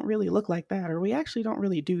actually don't really look like that, or we actually don't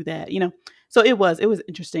really do that. So it was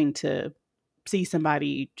interesting to see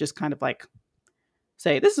somebody just kind of like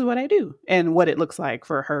say, this is what I do and what it looks like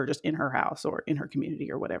for her just in her house or in her community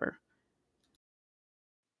or whatever.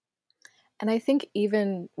 And I think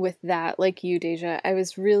even with that, like you, Daisah, I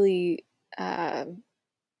was really, I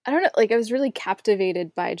don't know, like I was really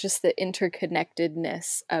captivated by just the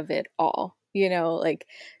interconnectedness of it all. Like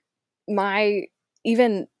my,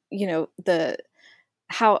 even, the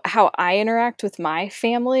how I interact with my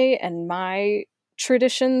family and my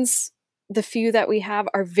traditions, the few that we have,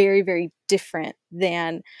 are very, very different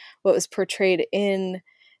than what was portrayed in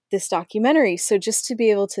this documentary. So just to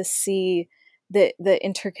be able to see the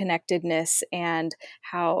interconnectedness and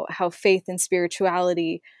how faith and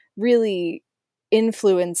spirituality really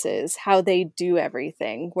influences how they do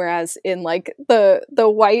everything, whereas in like the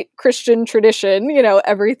white Christian tradition,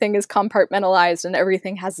 everything is compartmentalized and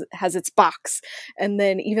everything has its box. And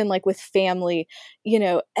then even like with family,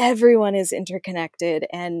 everyone is interconnected.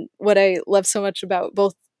 And what I love so much about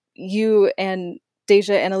both you and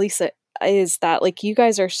Daisah and Alyssa is that like you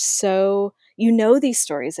guys are so, these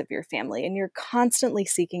stories of your family and you're constantly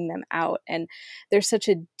seeking them out, and there's such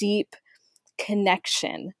a deep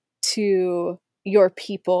connection to your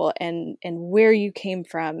people and where you came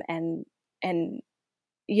from and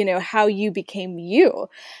how you became you,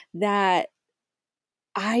 that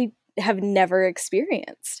I have never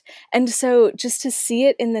experienced. And so just to see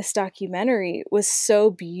it in this documentary was so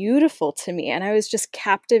beautiful to me, and I was just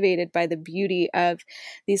captivated by the beauty of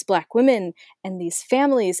these Black women and these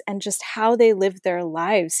families and just how they live their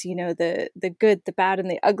lives, the good, the bad, and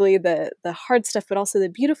the ugly, the hard stuff, but also the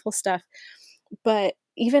beautiful stuff. But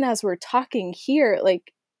even as we're talking here,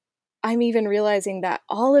 like I'm even realizing that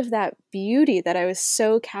all of that beauty that I was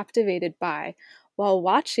so captivated by while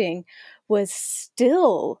watching was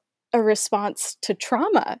still a response to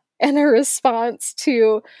trauma and a response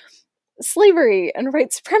to slavery and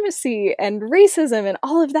white supremacy and racism and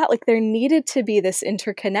all of that. Like there needed to be this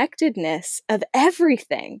interconnectedness of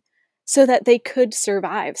everything so that they could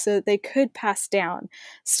survive, so that they could pass down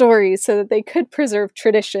stories, so that they could preserve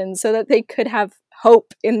traditions, so that they could have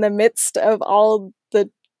hope in the midst of all the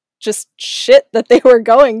just shit that they were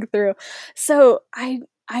going through. So I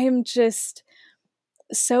am just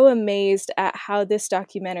so amazed at how this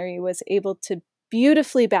documentary was able to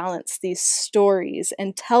beautifully balance these stories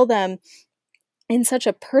and tell them in such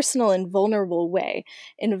a personal and vulnerable way,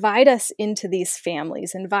 invite us into these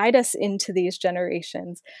families, invite us into these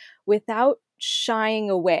generations without shying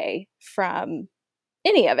away from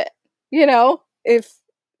any of it. If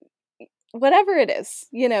whatever it is,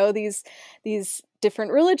 these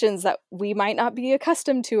different religions that we might not be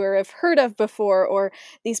accustomed to or have heard of before, or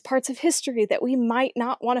these parts of history that we might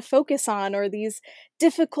not want to focus on, or these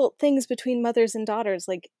difficult things between mothers and daughters,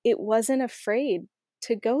 like it wasn't afraid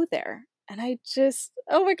to go there. And I just,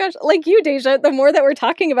 oh my gosh, like you, Daisah, the more that we're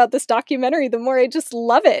talking about this documentary, the more I just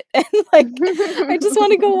love it. And like, I just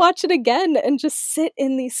want to go watch it again and just sit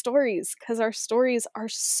in these stories, because our stories are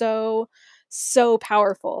so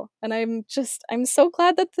powerful. And I'm so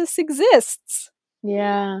glad that this exists.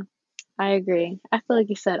 Yeah, I agree. I feel like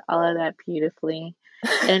you said all of that beautifully.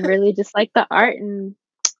 And really just like the art and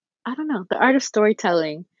I don't know, the art of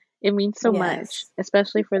storytelling. It means so much, Yes.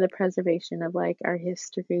 especially for the preservation of like our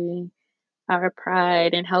history, our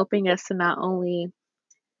pride, and helping us to not only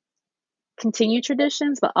continue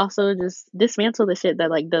traditions, but also just dismantle the shit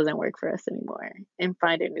that like doesn't work for us anymore and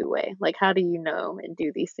find a new way. Like how do you know and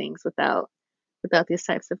do these things without these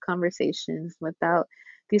types of conversations, without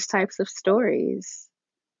these types of stories?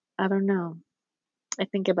 I don't know. I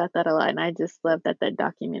think about that a lot, and I just love that that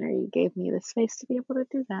documentary gave me the space to be able to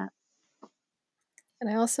do that. And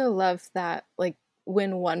I also love that, like,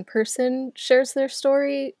 when one person shares their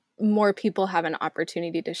story, more people have an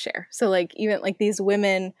opportunity to share. So, like, even like these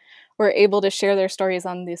women were able to share their stories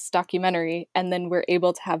on this documentary, and then we're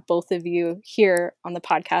able to have both of you here on the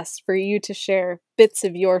podcast for you to share bits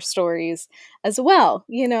of your stories as well.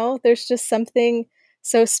 There's just something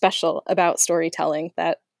so special about storytelling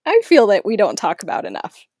that I feel that we don't talk about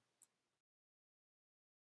enough.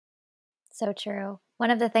 So true. One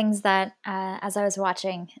of the things that, as I was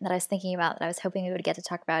watching, that I was thinking about, that I was hoping we would get to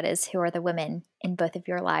talk about is who are the women in both of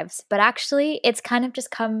your lives. But actually, it's kind of just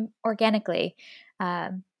come organically.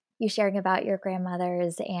 You sharing about your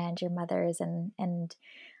grandmothers and your mothers and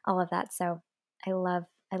all of that. So I love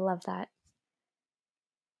that.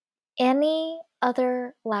 Any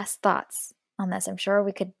other last thoughts on this? I'm sure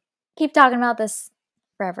we could keep talking about this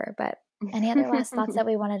forever, but any other last thoughts that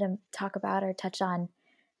we wanted to talk about or touch on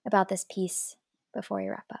about this piece before we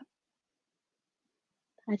wrap up?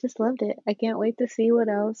 I just loved it. I can't wait to see what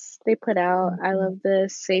else they put out. I love the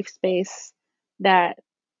safe space that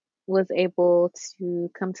was able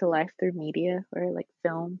to come to life through media or like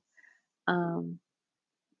film. Um,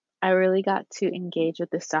 I really got to engage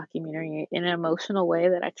with this documentary in an emotional way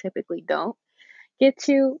that I typically don't get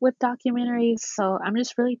to with documentaries. So I'm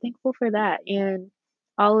just really thankful for that and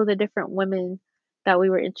all of the different women that we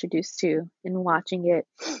were introduced to in watching it.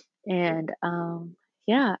 And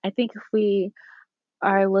yeah, I think if we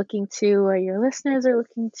are looking to, or your listeners are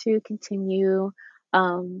looking to continue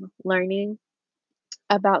learning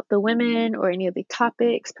about the women or any of the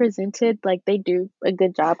topics presented, like they do a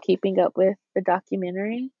good job keeping up with the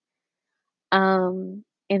documentary. And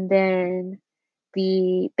then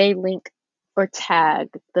they link or tag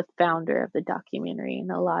the founder of the documentary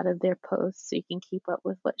in a lot of their posts, so you can keep up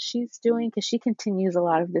with what she's doing, because she continues a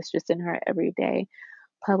lot of this just in her everyday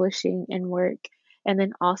publishing and work. And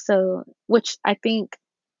then also, which I think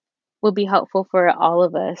will be helpful for all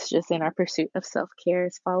of us just in our pursuit of self-care,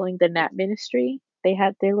 is following the Nap Ministry. They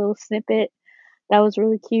had their little snippet that was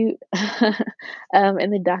really cute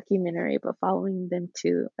in the documentary, but following them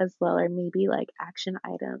too as well, or maybe like action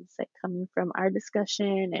items like coming from our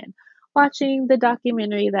discussion and watching the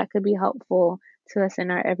documentary that could be helpful to us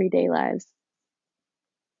in our everyday lives.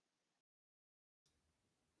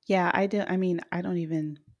 Yeah, I do. I mean, I don't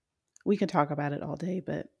even. We could talk about it all day,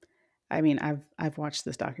 but I mean, I've watched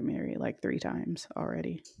this documentary like 3 times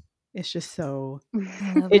already. It's just so.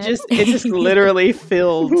 I love It just it. literally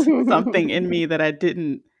filled something in me that I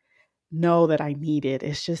didn't know that I needed.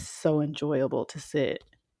 It's just so enjoyable to sit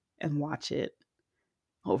and watch it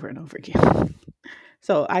over and over again.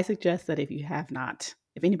 So I suggest that if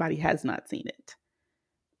anybody has not seen it,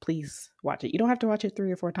 please watch it. You don't have to watch it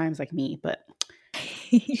 3 or 4 times like me, but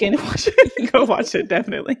you can watch it. Go watch it,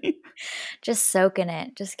 definitely. Just soak in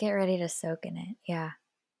it. Just get ready to soak in it. Yeah.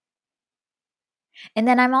 And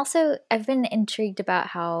then I've been intrigued about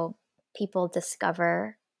how people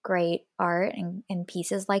discover great art and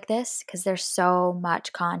pieces like this, because there's so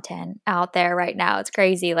much content out there right now. It's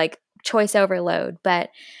crazy. Like choice overload. But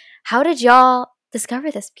how did y'all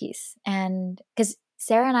discover this piece? And because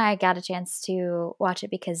Sarah and I got a chance to watch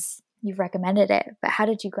it because you've recommended it, but how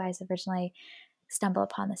did you guys originally stumble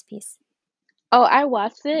upon this piece? Oh, I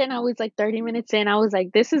watched it and I was like 30 minutes in. I was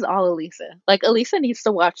like, this is all Alyssa. Like, Alyssa needs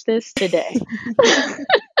to watch this today. So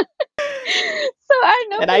I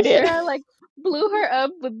know And for I did. sure I like blew her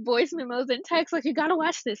up with voice memos and texts like, you gotta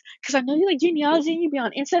watch this because I know you like genealogy and you be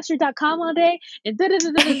on ancestry.com all day and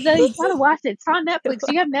you gotta watch it. It's on Netflix.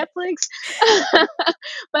 You have Netflix?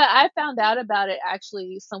 But I found out about it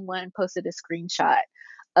actually. Someone posted a screenshot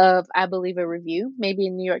of, I believe, a review, maybe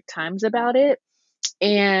in New York Times about it.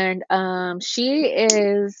 And she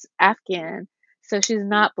is Afghan, so she's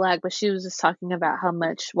not Black, but she was just talking about how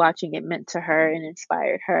much watching it meant to her and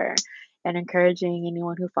inspired her, and encouraging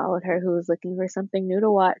anyone who followed her who was looking for something new to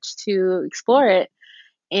watch to explore it.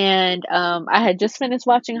 And I had just finished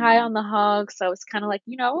watching High on the Hog, so I was kind of like,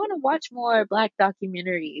 I want to watch more Black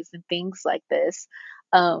documentaries and things like this.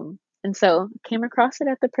 And so came across it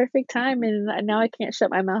at the perfect time, and now I can't shut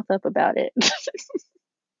my mouth up about it.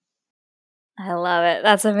 I love it.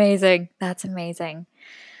 That's amazing. That's amazing.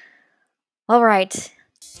 All right.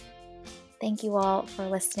 Thank you all for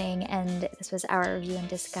listening. And this was our review and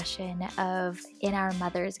discussion of In Our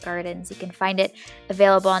Mother's Gardens. You can find it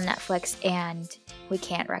available on Netflix, and we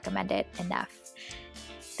can't recommend it enough.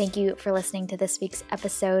 Thank you for listening to this week's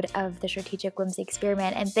episode of the Strategic Whimsy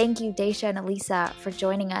Experiment. And thank you, Daisah and Alyssa, for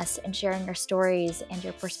joining us and sharing your stories and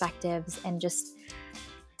your perspectives and just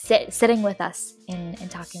sitting with us in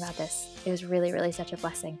talking about this. It was really, really such a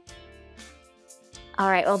blessing. All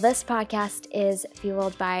right, well, this podcast is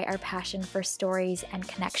fueled by our passion for stories and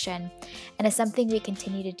connection, and is something we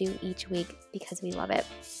continue to do each week because we love it.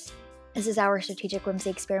 This is our Strategic Whimsy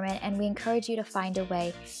Experiment, and we encourage you to find a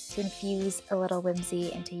way to infuse a little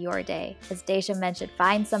whimsy into your day. As Daisah mentioned,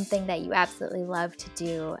 find something that you absolutely love to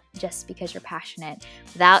do just because you're passionate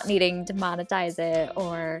without needing to monetize it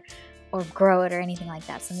or grow it or anything like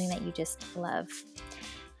that, something that you just love.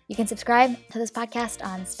 You can subscribe to this podcast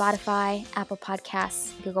on Spotify, Apple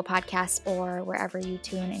Podcasts, Google Podcasts, or wherever you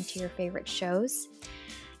tune into your favorite shows.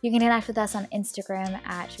 You can connect with us on Instagram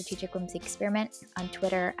at Strategic Whimsy Experiment, on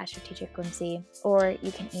Twitter at Strategic Whimsy, or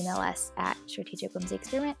you can email us at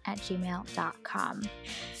strategicwhimsyexperiment@gmail.com.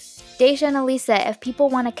 Daisah and Alyssa, if people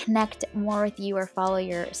want to connect more with you or follow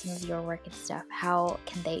some of your work and stuff, how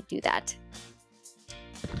can they do that?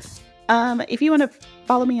 If you want to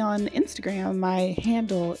follow me on Instagram, my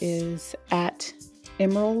handle is at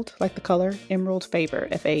Emerald, like the color, Emerald Favor,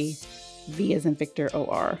 F-A-V as in Victor,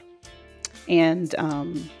 O-R. And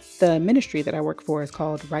the ministry that I work for is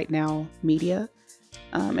called Right Now Media.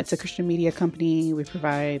 It's a Christian media company. We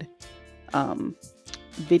provide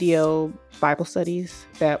video Bible studies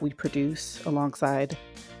that we produce alongside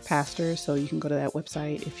pastors. So you can go to that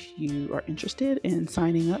website if you are interested in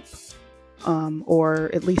signing up. Or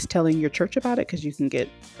at least telling your church about it, because you can get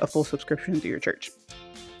a full subscription to your church.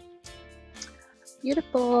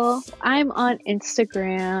 Beautiful. I'm on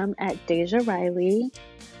Instagram at Daisah Riley,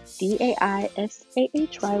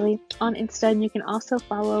 Daisah Riley on Insta. And you can also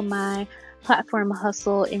follow my platform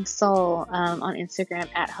Hustle in Soul on Instagram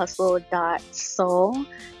at hustle.soul.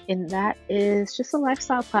 And that is just a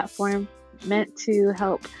lifestyle platform meant to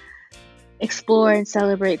help explore and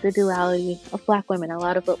celebrate the duality of Black women, a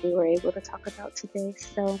lot of what we were able to talk about today.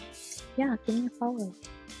 So yeah, give me a follow.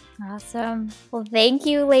 Awesome. Well, thank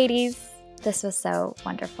you, ladies. This was so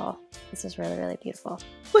wonderful. This was really, really beautiful.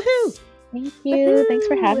 Woohoo! Thank you. Woohoo! Thanks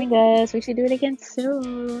for having us. We should do it again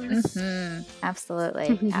soon.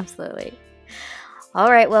 Absolutely. Absolutely. All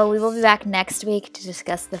right, well, we will be back next week to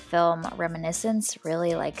discuss the film Reminiscence,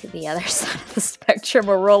 really like the other side of the spectrum,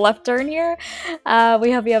 a real left turn here.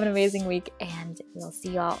 We hope you have an amazing week, and we'll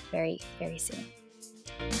see you all very, very soon.